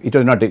 But it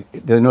was not, there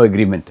was no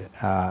agreement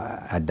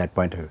at that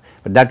point of view.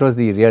 But that was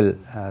the real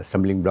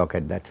stumbling block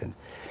at that sense.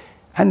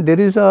 And there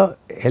is a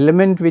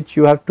element which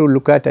you have to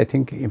look at, I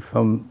think,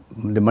 from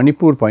the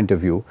Manipur point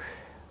of view,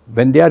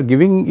 when they are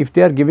giving, if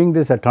they are giving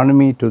this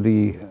autonomy to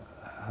the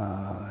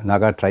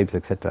Naga tribes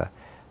etc.,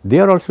 they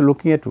are also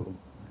looking at,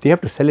 they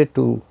have to sell it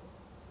to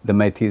the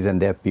Meiteis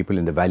and their people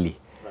in the valley.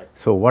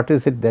 So, what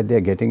is it that they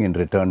are getting in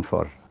return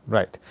for?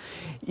 Right.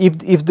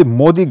 If the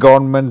Modi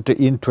government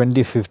in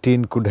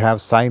 2015 could have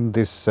signed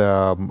this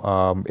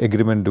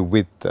agreement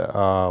with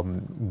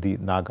the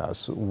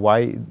Nagas,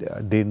 why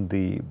didn't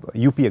the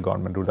UPA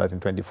government do that in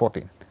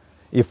 2014,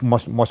 if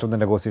most of the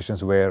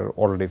negotiations were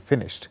already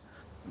finished?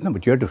 No,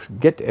 but you have to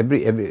get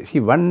every see,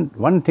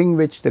 one thing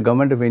which the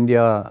government of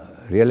India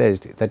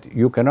realized, that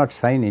you cannot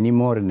sign any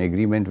more an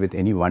agreement with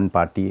any one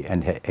party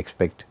and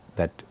expect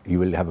that you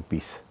will have a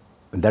peace.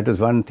 That is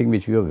one thing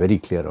which we were very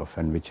clear of,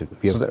 and which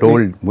we have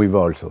told Muiva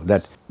also,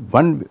 that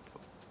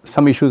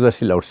some issues are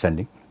still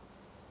outstanding,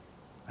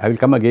 I will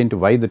come again to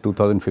why the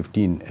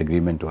 2015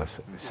 agreement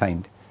was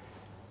signed.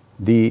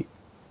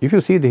 If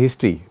you see the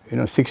history,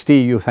 60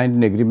 you signed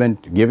an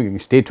agreement giving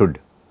statehood,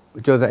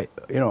 which was a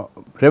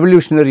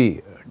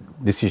revolutionary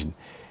decision,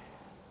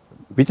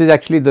 which is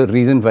actually the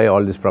reason why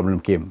all this problem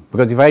came.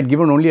 Because if I had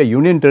given only a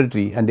union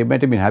territory and they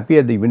might have been happy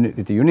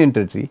with the union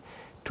territory,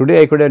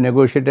 today I could have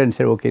negotiated and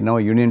said, okay, now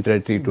a union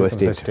territory to a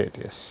state.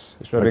 Yes,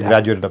 it's a very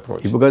graduated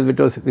approach. Because it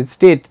was with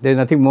state, there is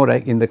nothing more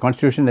in the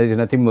constitution. There is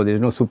nothing more. There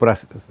is no supra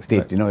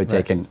state, which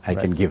I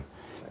can give,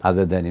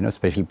 other than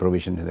special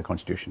provisions in the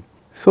constitution.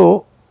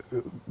 So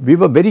we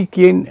were very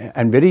keen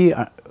and very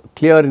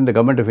clear in the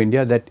government of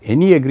India that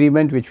any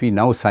agreement which we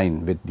now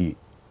sign with the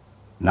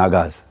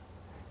Nagas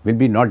will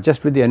be not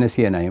just with the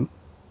NSC and IM,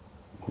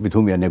 with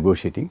whom we are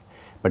negotiating,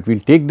 but we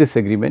will take this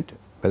agreement,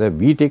 whether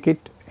we take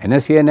it,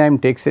 NSC and IM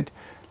takes it,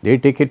 they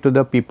take it to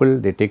the people,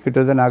 they take it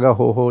to the Naga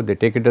Ho-Ho, they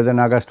take it to the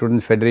Naga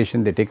Students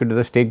Federation, they take it to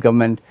the state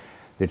government,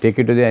 they take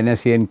it to the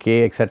NSC and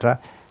K, etc.,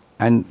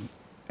 and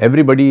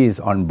everybody is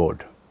on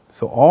board.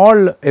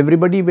 So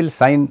everybody will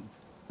sign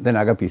the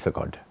Naga Peace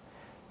Accord.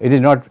 It is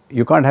not,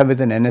 you can't have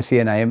with an NSC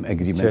and IM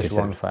agreement. Just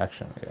one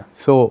faction, yeah.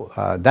 So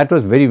that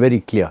was very, very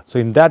clear. So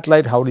in that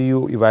light, how do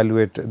you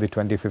evaluate the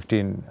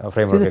 2015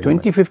 framework agreement? The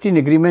 2015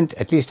 agreement,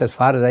 at least as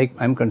far as I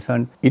am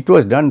concerned, it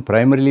was done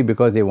primarily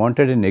because they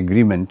wanted an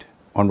agreement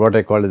on what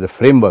I call as the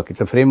framework.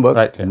 It's a framework.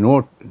 Right,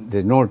 yeah.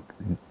 There's no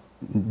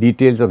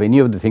details of any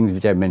of the things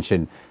which I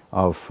mentioned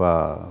of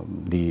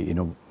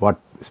what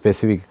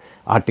specific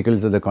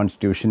articles of the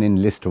constitution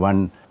in list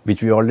 1,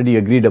 which we already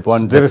agreed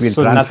upon. There is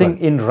nothing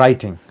in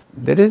writing.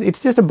 It's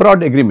just a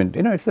broad agreement.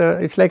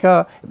 It's like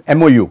a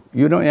MOU.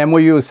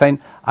 MOU sign.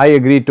 I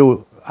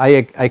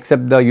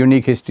accept the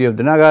unique history of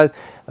the Nagas.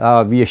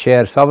 We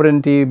share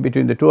sovereignty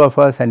between the two of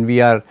us, and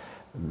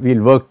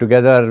we'll work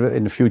together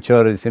in the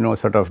future,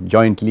 sort of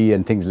jointly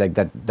and things like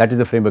that. That is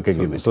the framework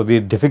agreement. So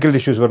the difficult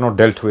issues were not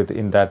dealt with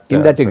in that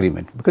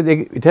agreement, because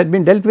it had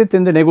been dealt with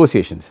in the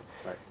negotiations.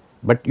 Right.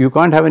 But you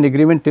can't have an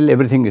agreement till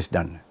everything is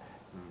done.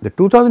 The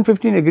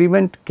 2015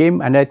 agreement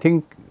came, and I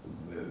think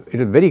it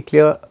was very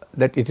clear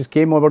that it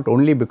came about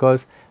only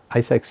because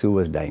Isaac Sue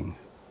was dying.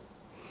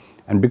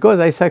 And because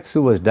Isaac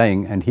Sue was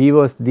dying, and he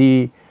was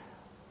the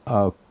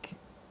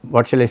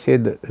what shall I say,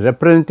 the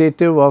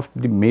representative of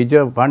the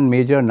one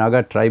major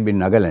Naga tribe in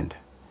Nagaland,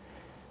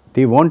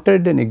 they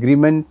wanted an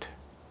agreement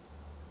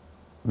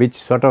which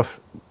sort of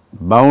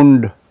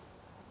bound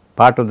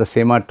part of the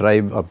Sema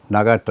tribe, of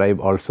Naga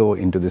tribe, also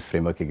into this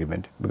framework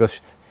agreement, because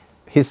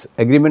his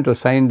agreement was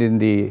signed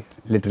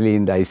literally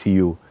in the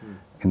ICU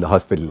in the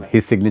hospital. Right.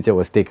 His signature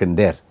was taken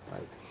there.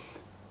 Right.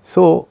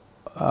 So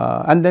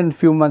and then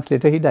few months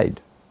later he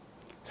died.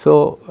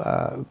 So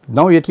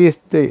now at least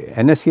the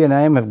NSC and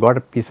IM have got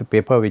a piece of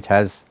paper which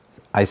has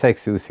Isaac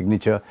Sue's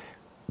signature,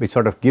 which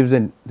sort of gives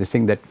this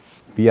thing that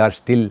we are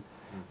still,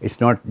 it's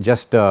not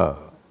just a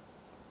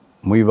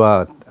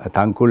Muiwa,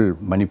 Thankul,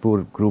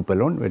 Manipur group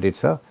alone, but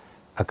it's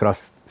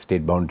across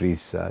state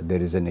boundaries.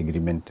 There is an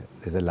agreement,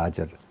 there is a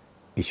larger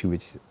issue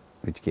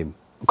which came.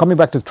 Coming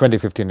back to the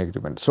 2015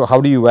 agreement, so how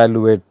do you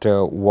evaluate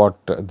what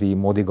the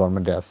Modi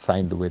government has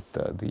signed with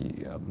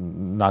the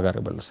Naga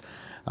rebels?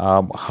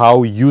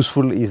 How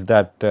useful is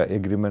that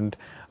agreement,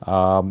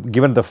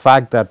 given the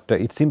fact that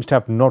it seems to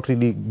have not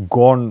really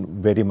gone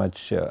very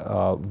much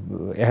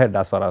ahead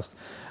as far as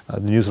the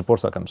news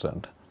reports are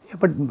concerned? Yeah,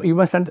 but you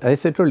must,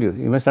 as I told you,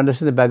 you must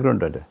understand the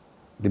background rather.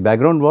 The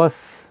background was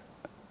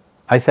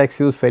Isaac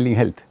Sue's failing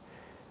health.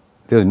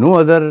 There was no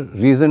other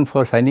reason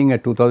for signing a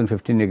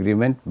 2015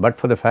 agreement but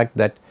for the fact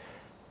that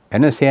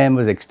NSCIM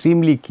was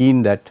extremely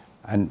keen that,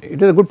 and it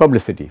was a good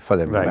publicity for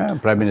them.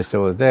 Right. Prime Minister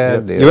was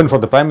there. Yeah. Even for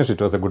the Prime Minister,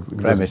 it was a good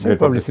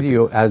publicity.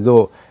 As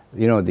though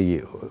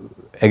the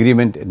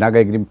agreement, Naga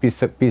agreement,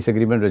 peace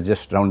agreement was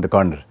just round the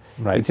corner.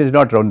 Right. It is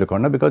not round the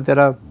corner because there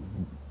are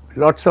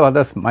lots of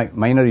other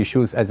minor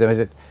issues. As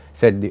I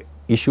said, the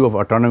issue of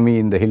autonomy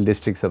in the hill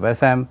districts of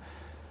Assam,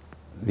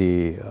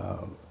 the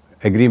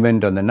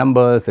agreement on the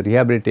numbers, the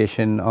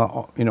rehabilitation,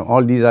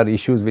 all these are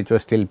issues which were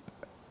still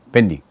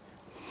pending.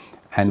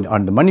 And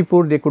on the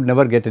Manipur, they could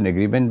never get an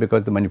agreement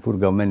because the Manipur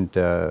government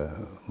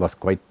was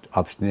quite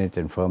obstinate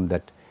and firm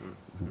that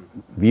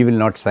we will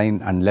not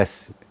sign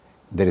unless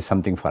there is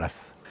something for us.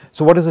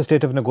 So what is the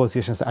state of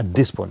negotiations at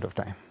this point of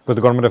time? Because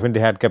the government of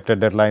India had kept a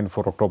deadline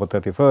for October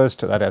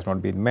 31st, that has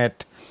not been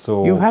met.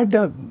 So you've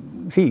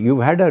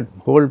had a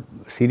whole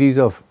series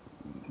of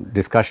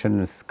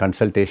discussions,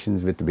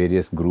 consultations with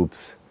various groups.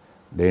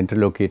 The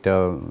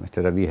interlocutor,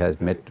 Mr. Ravi,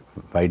 has met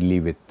widely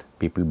with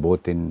people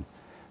both in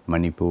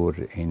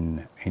Manipur,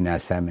 in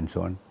Assam and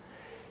so on.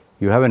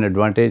 You have an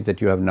advantage that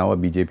you have now a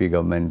BJP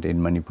government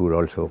in Manipur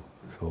also.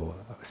 So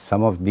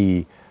some of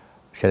the,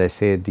 shall I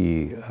say,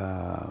 the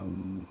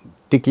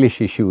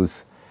ticklish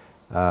issues,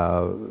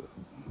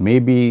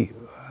 maybe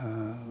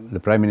the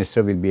Prime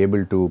Minister will be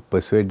able to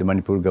persuade the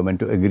Manipur government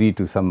to agree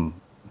to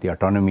the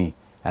autonomy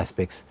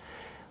aspects.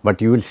 But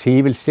he will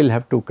still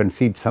have to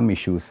concede some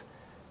issues,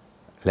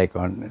 like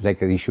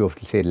the issue of,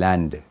 say,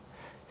 land.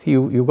 See,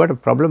 you got a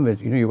problem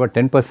with, you got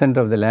 10%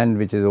 of the land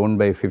which is owned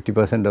by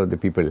 50% of the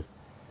people,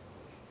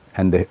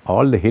 and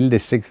all the hill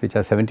districts, which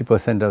are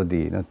 70% of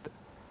the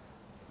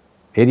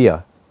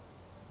area,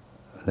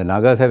 the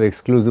Nagas have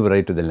exclusive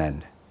right to the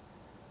land.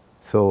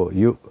 So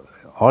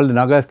all the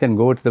Nagas can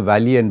go to the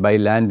valley and buy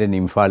land in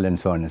Imphal and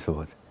so on and so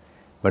forth,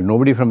 but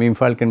nobody from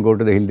Imphal can go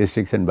to the hill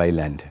districts and buy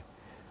land.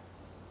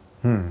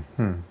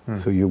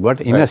 So you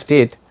got in a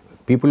state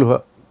people who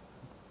have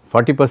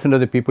 40% of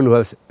the people who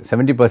have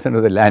 70%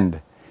 of the land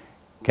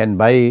can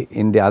buy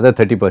in the other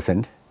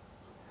 30%,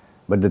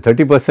 but the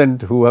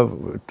 30% who have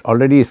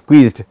already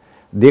squeezed,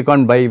 they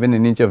can't buy even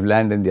an inch of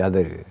land in the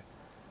other.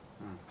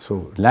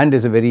 So land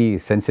is a very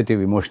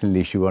sensitive emotional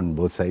issue on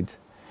both sides.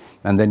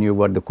 And then you've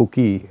got the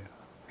Kuki,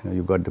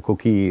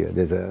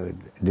 there's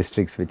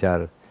districts which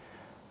are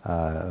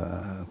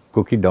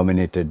Kuki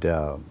dominated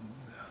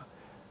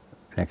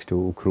next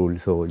to Ukhrul.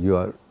 So you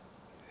are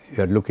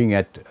looking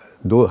at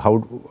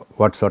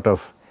what sort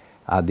of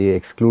are they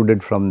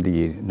excluded from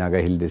the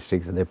Naga hill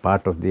districts? Are they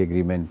part of the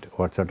agreement?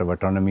 What sort of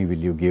autonomy will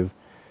you give?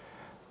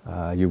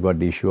 You've got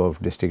the issue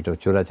of district of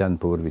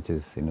Churachandpur, which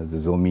is the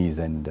Zomis,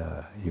 and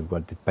you've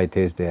got the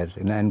Paithes there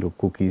and the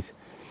Kukis.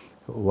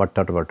 What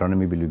sort of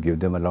autonomy will you give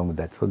them along with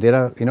that? So there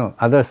are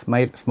other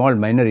small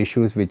minor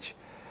issues which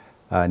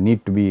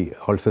need to be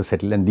also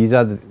settled, and these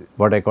are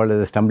what I call as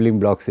the stumbling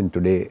blocks in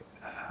today.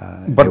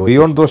 But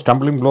beyond those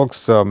stumbling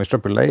blocks, Mr.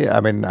 Pillai,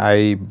 I mean,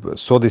 I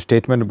saw the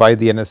statement by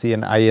the NSC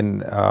and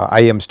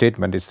IM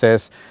statement. It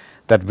says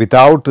that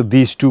without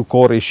these two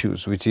core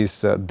issues, which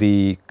is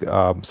the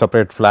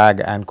separate flag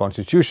and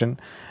constitution,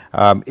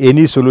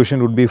 any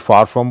solution would be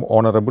far from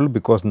honorable,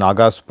 because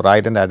Naga's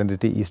pride and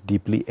identity is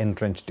deeply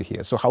entrenched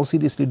here. So how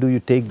seriously do you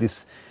take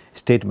this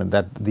statement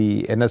that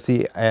the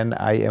NSC and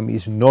IM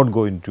is not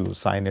going to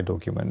sign a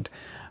document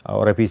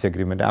or a peace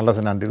agreement unless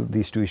and until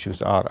these two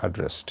issues are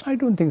addressed? I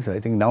don't think so. I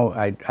think now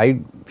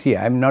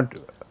I'm not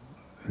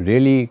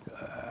really,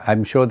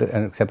 I'm sure that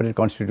a separate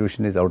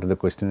constitution is out of the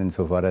question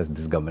insofar as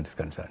this government is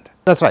concerned.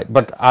 That's right,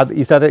 but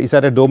is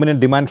that a dominant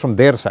demand from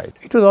their side?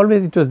 It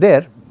was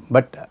there,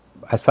 but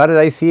as far as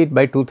I see it,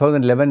 by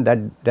 2011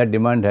 that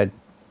demand had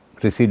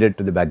receded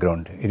to the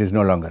background. It is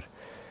no longer.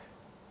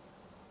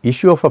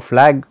 Issue of a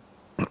flag,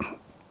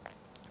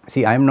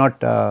 see, I am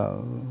not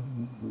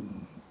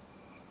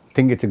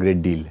think it's a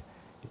great deal.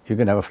 You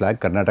can have a flag.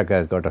 Karnataka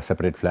has got a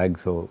separate flag,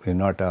 so it's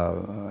not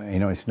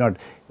it's not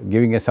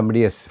giving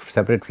somebody a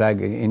separate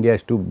flag. India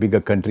is too big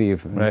a country.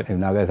 If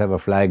Nagas have a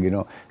flag, it's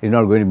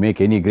not going to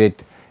make any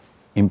great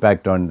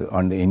impact on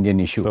the Indian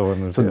issue.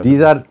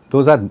 So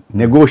those are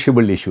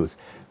negotiable issues.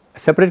 A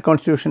separate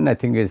constitution, I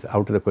think, is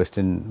out of the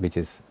question, which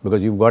is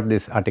because you've got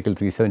this Article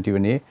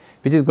 371A,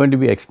 which is going to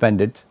be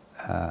expanded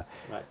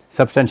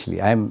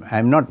substantially.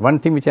 I'm not, one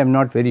thing which I'm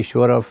not very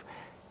sure of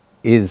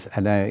is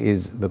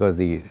because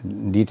the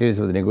details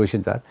of the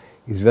negotiations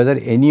is whether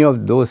any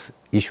of those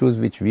issues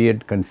which we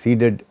had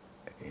conceded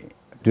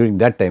during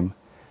that time,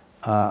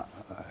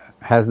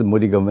 has the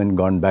Modi government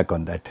gone back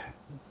on that?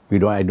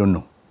 I don't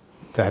know.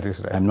 That is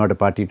right. I'm not a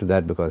party to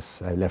that because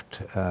I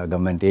left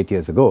government 8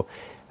 years ago.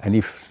 And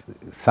if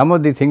some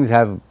of the things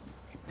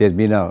there's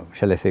been a,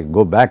 shall I say,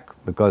 go back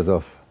because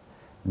of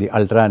the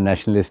ultra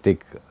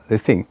nationalistic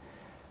thing,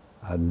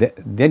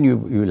 then you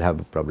will have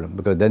a problem,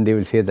 because then they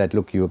will say that,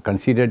 look, you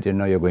conceded and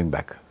now you're going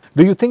back.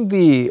 Do you think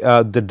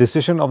the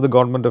decision of the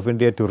government of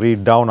India to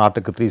read down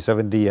Article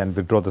 370 and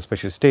withdraw the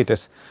special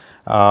status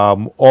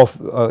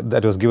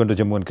that was given to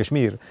Jammu and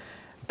Kashmir,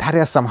 that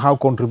has somehow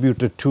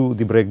contributed to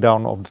the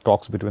breakdown of the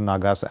talks between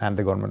Nagas and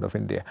the government of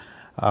India,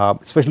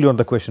 especially on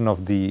the question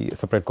of the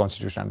separate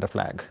constitution and the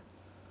flag?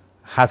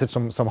 Has it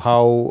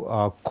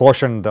somehow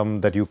cautioned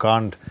them that you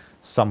can't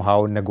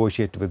somehow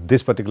negotiate with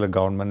this particular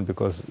government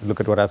because look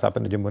at what has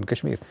happened to Jammu and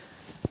Kashmir?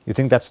 You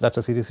think that's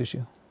a serious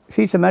issue?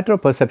 See, it's a matter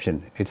of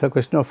perception. It's a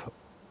question of,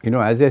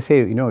 as I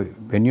say,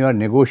 when you are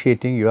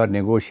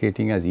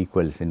negotiating as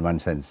equals in one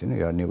sense.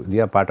 They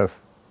are part of,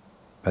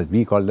 as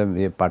we call them,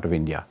 they are part of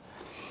India.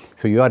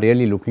 So you are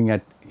really looking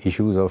at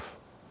issues of,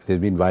 there's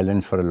been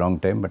violence for a long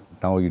time, but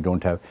now you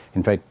don't have,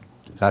 in fact,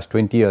 last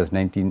 20 years,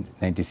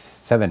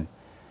 1997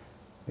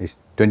 is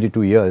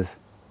 22 years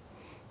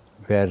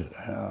where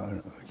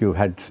you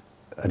had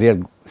a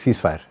real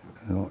ceasefire,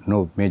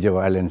 no major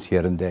violence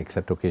here and there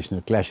except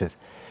occasional clashes.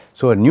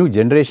 So a new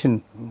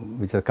generation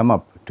which has come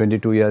up,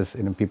 22 years,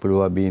 people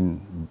who have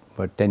been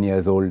about 10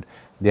 years old,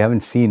 they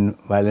haven't seen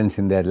violence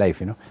in their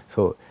life,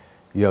 So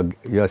you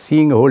are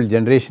seeing a whole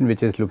generation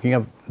which is looking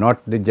up,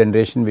 not the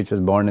generation which was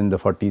born in the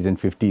 40s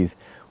and 50s,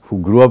 who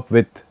grew up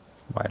with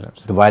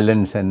the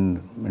violence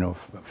and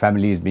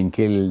families being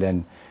killed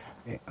and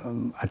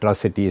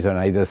atrocities on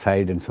either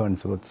side and so on and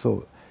so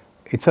forth.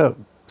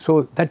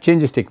 So that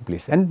change is taking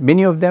place, and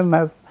many of them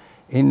have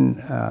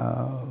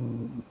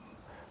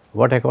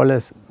what I call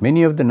as,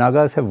 many of the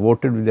Nagas have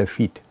voted with their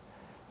feet.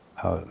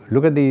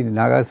 Look at the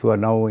Nagas who are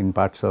now in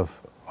parts of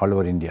all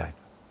over India.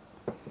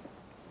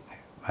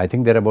 I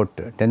think there are about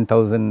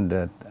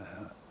 10,000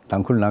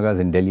 Tangkhul Nagas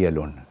in Delhi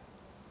alone.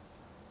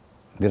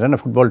 They run a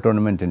football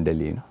tournament in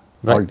Delhi,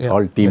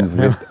 all teams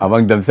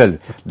among themselves.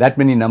 That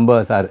many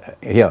numbers are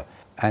here,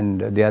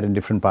 and they are in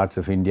different parts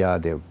of India.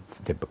 They have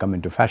they come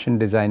into fashion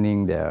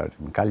designing, they are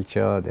in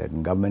culture, they are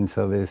in government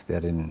service, they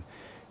are in,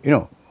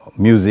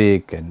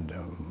 music and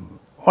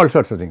all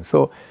sorts of things.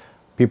 So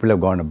people have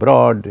gone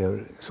abroad.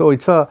 So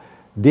it's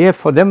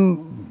for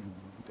them,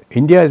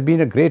 India has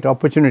been a great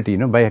opportunity.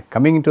 By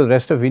coming into the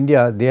rest of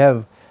India, they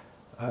have,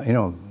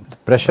 the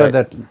pressure Right.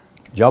 that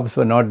jobs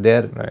were not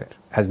there Right.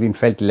 has been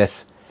felt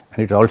less,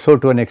 and it's also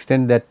to an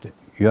extent that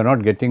you are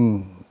not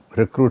getting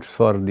recruits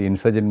for the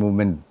insurgent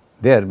movement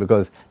there,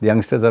 because the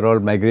youngsters are all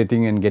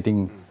migrating and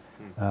getting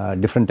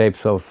different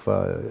types of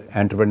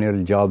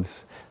entrepreneurial jobs.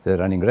 They're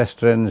running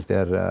restaurants,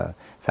 they're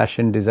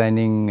fashion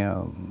designing,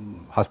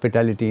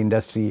 hospitality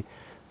industry.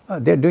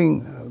 They're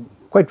doing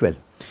quite well.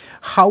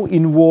 How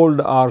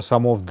involved are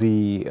some of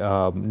the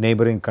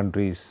neighboring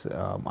countries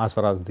as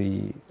far as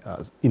the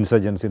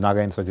insurgency,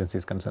 Naga insurgency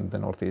is concerned in the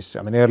Northeast?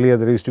 I mean, earlier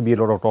there used to be a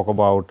lot of talk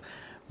about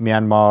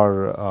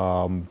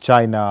Myanmar,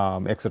 China,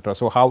 etc.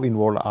 So how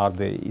involved are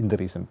they in the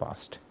recent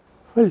past?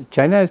 Well,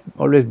 China has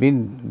always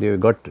been, they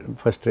got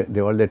first,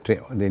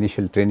 the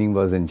initial training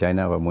was in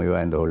China,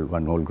 Muiwa and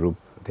one whole group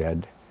they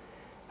had.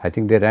 I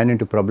think they ran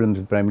into problems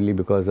primarily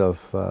because of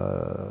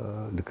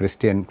the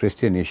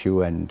Christian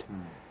issue, and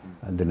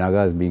the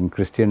Nagas being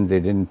Christians, they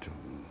didn't,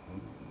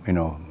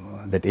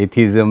 that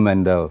atheism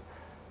and the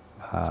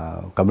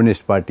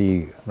Communist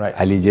Party Right.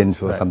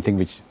 allegiance was Right. something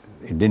which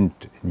it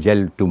didn't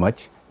gel too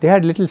much. They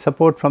had little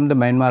support from the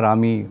Myanmar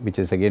army, which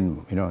is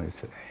again,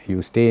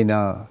 you stay in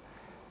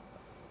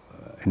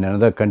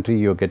another country,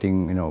 you're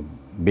getting,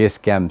 base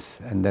camps,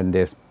 and then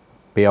there's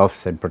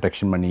payoffs and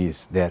protection money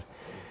is there.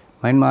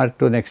 Myanmar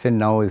to an extent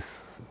now is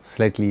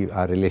slightly,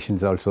 our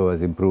relations also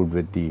has improved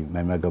with the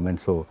Myanmar government,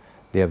 so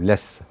they have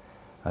less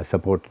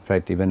support. In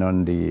fact, even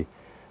on the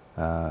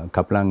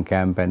Kaplang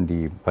camp and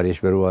the Paresh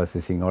Barua,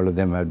 seeing all of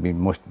them have been,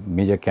 most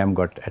major camp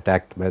got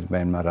attacked by the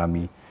Myanmar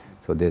army.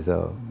 So there's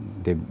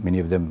many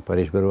of them,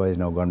 Paresh Barua has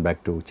now gone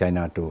back to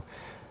China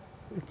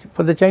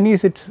for the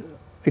Chinese it's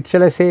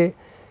shall I say,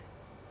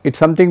 it's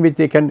something which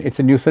it's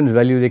a nuisance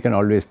value they can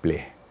always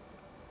play.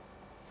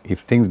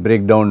 If things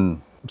break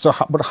down. So,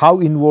 but how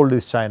involved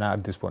is China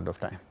at this point of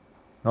time?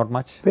 Not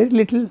much? Very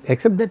little,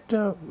 except that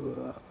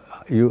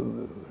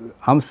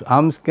arms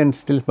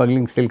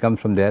smuggling still comes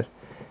from there.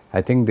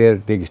 I think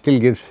they still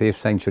give safe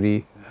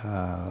sanctuary.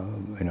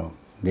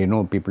 They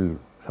know people,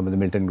 some of the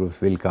militant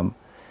groups will come,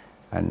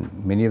 and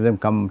many of them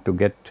come to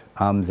get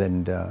arms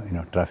and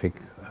traffic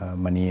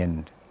money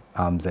and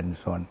arms and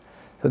so on.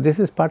 So this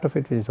is part of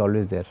it which is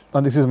always there.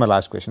 And this is my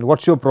last question.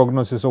 What's your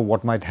prognosis of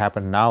what might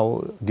happen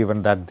now,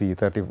 given that the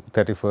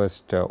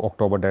 31st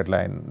October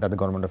deadline that the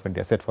government of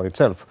India set for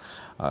itself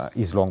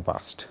is long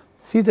past?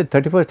 See, the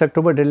 31st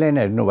October deadline,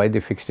 I don't know why they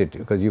fixed it,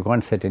 because you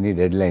can't set any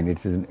deadline.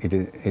 It's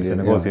a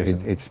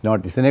negotiation.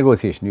 It's a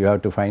negotiation. You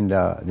have to find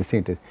this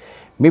thing.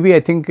 Maybe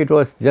I think it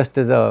was just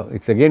as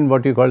it's again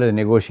what you call as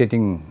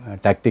negotiating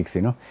tactics.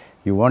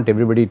 You want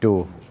everybody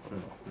to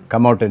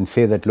come out and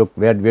say that, look,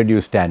 where do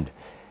you stand?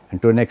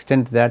 And to an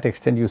extent,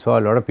 you saw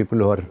a lot of people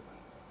who are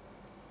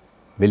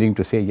willing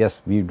to say, yes,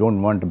 we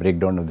don't want a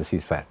breakdown of the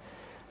ceasefire.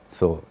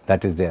 So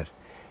that is there.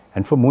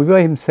 And for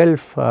Muiwa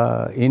himself,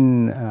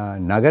 in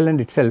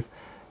Nagaland itself,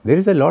 there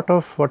is a lot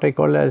of what I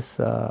call as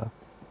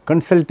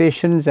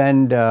consultations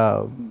and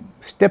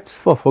steps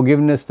for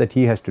forgiveness that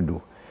he has to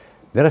do.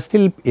 There are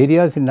still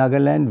areas in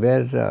Nagaland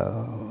where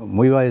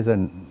Muiwa is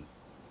a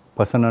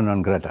persona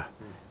non grata,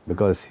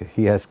 because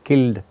he has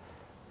killed,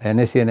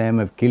 NSC and IM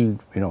have killed,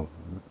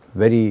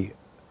 very,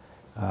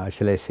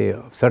 shall I say,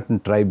 certain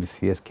tribes,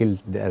 he has killed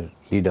their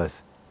leaders,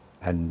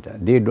 and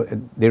they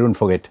don't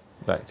forget.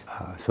 Right.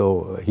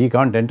 So he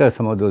can't enter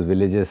some of those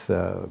villages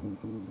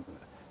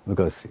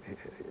because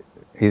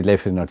his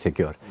life is not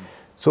secure.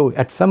 So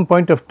at some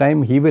point of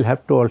time, he will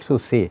have to also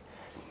say,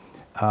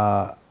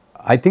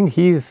 I think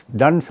he's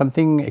done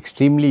something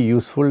extremely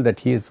useful that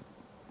he is,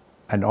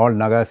 and all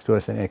Nagas to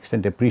an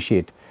extent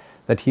appreciate,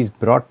 that he's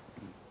brought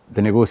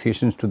the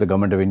negotiations to the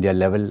government of India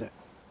level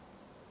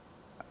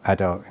at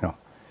a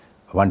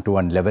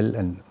one-to-one level,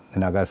 and the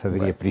Nagas are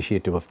very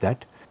appreciative of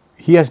that.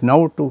 He has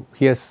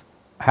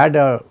had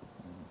a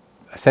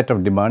set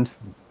of demands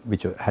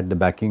which had the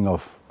backing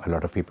of a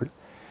lot of people.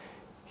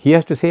 He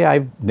has to say,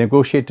 I've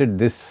negotiated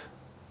this,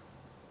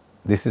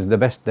 this is the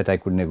best that I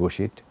could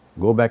negotiate.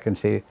 Go back and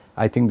say,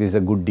 I think this is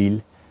a good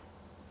deal,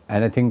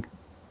 and I think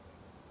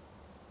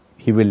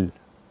he will,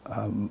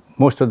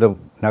 most of the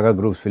Naga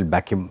groups will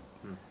back him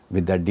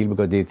with that deal,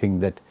 because they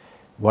think that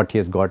what he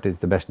has got is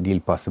the best deal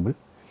possible.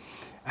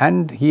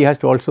 And he has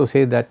to also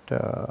say that,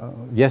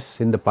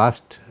 yes, in the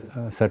past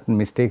certain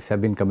mistakes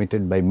have been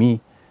committed by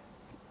me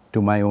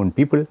to my own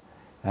people,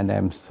 and I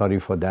am sorry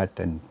for that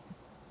and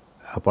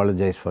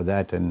apologize for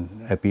that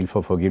and appeal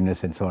for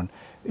forgiveness and so on.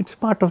 It's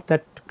part of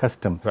that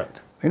custom.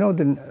 Right.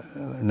 The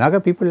Naga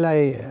people,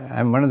 I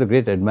am one of the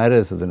great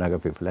admirers of the Naga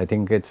people. I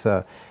think they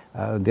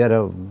are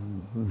a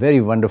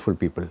very wonderful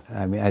people.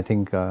 I mean, I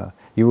think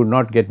you would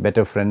not get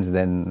better friends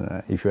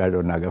than if you had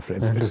a Naga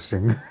friend.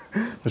 Interesting.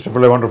 Mr.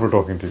 Pillai, wonderful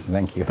talking to you.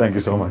 Thank you. Thank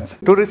you so much.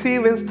 To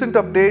receive instant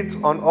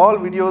updates on all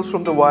videos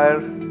from The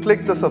Wire,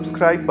 click the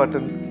subscribe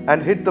button.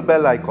 and hit the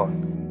bell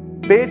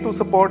icon. Pay to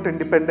support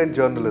independent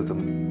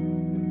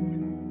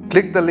journalism.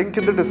 Click the link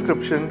in the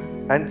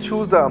description and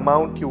choose the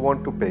amount you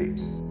want to pay.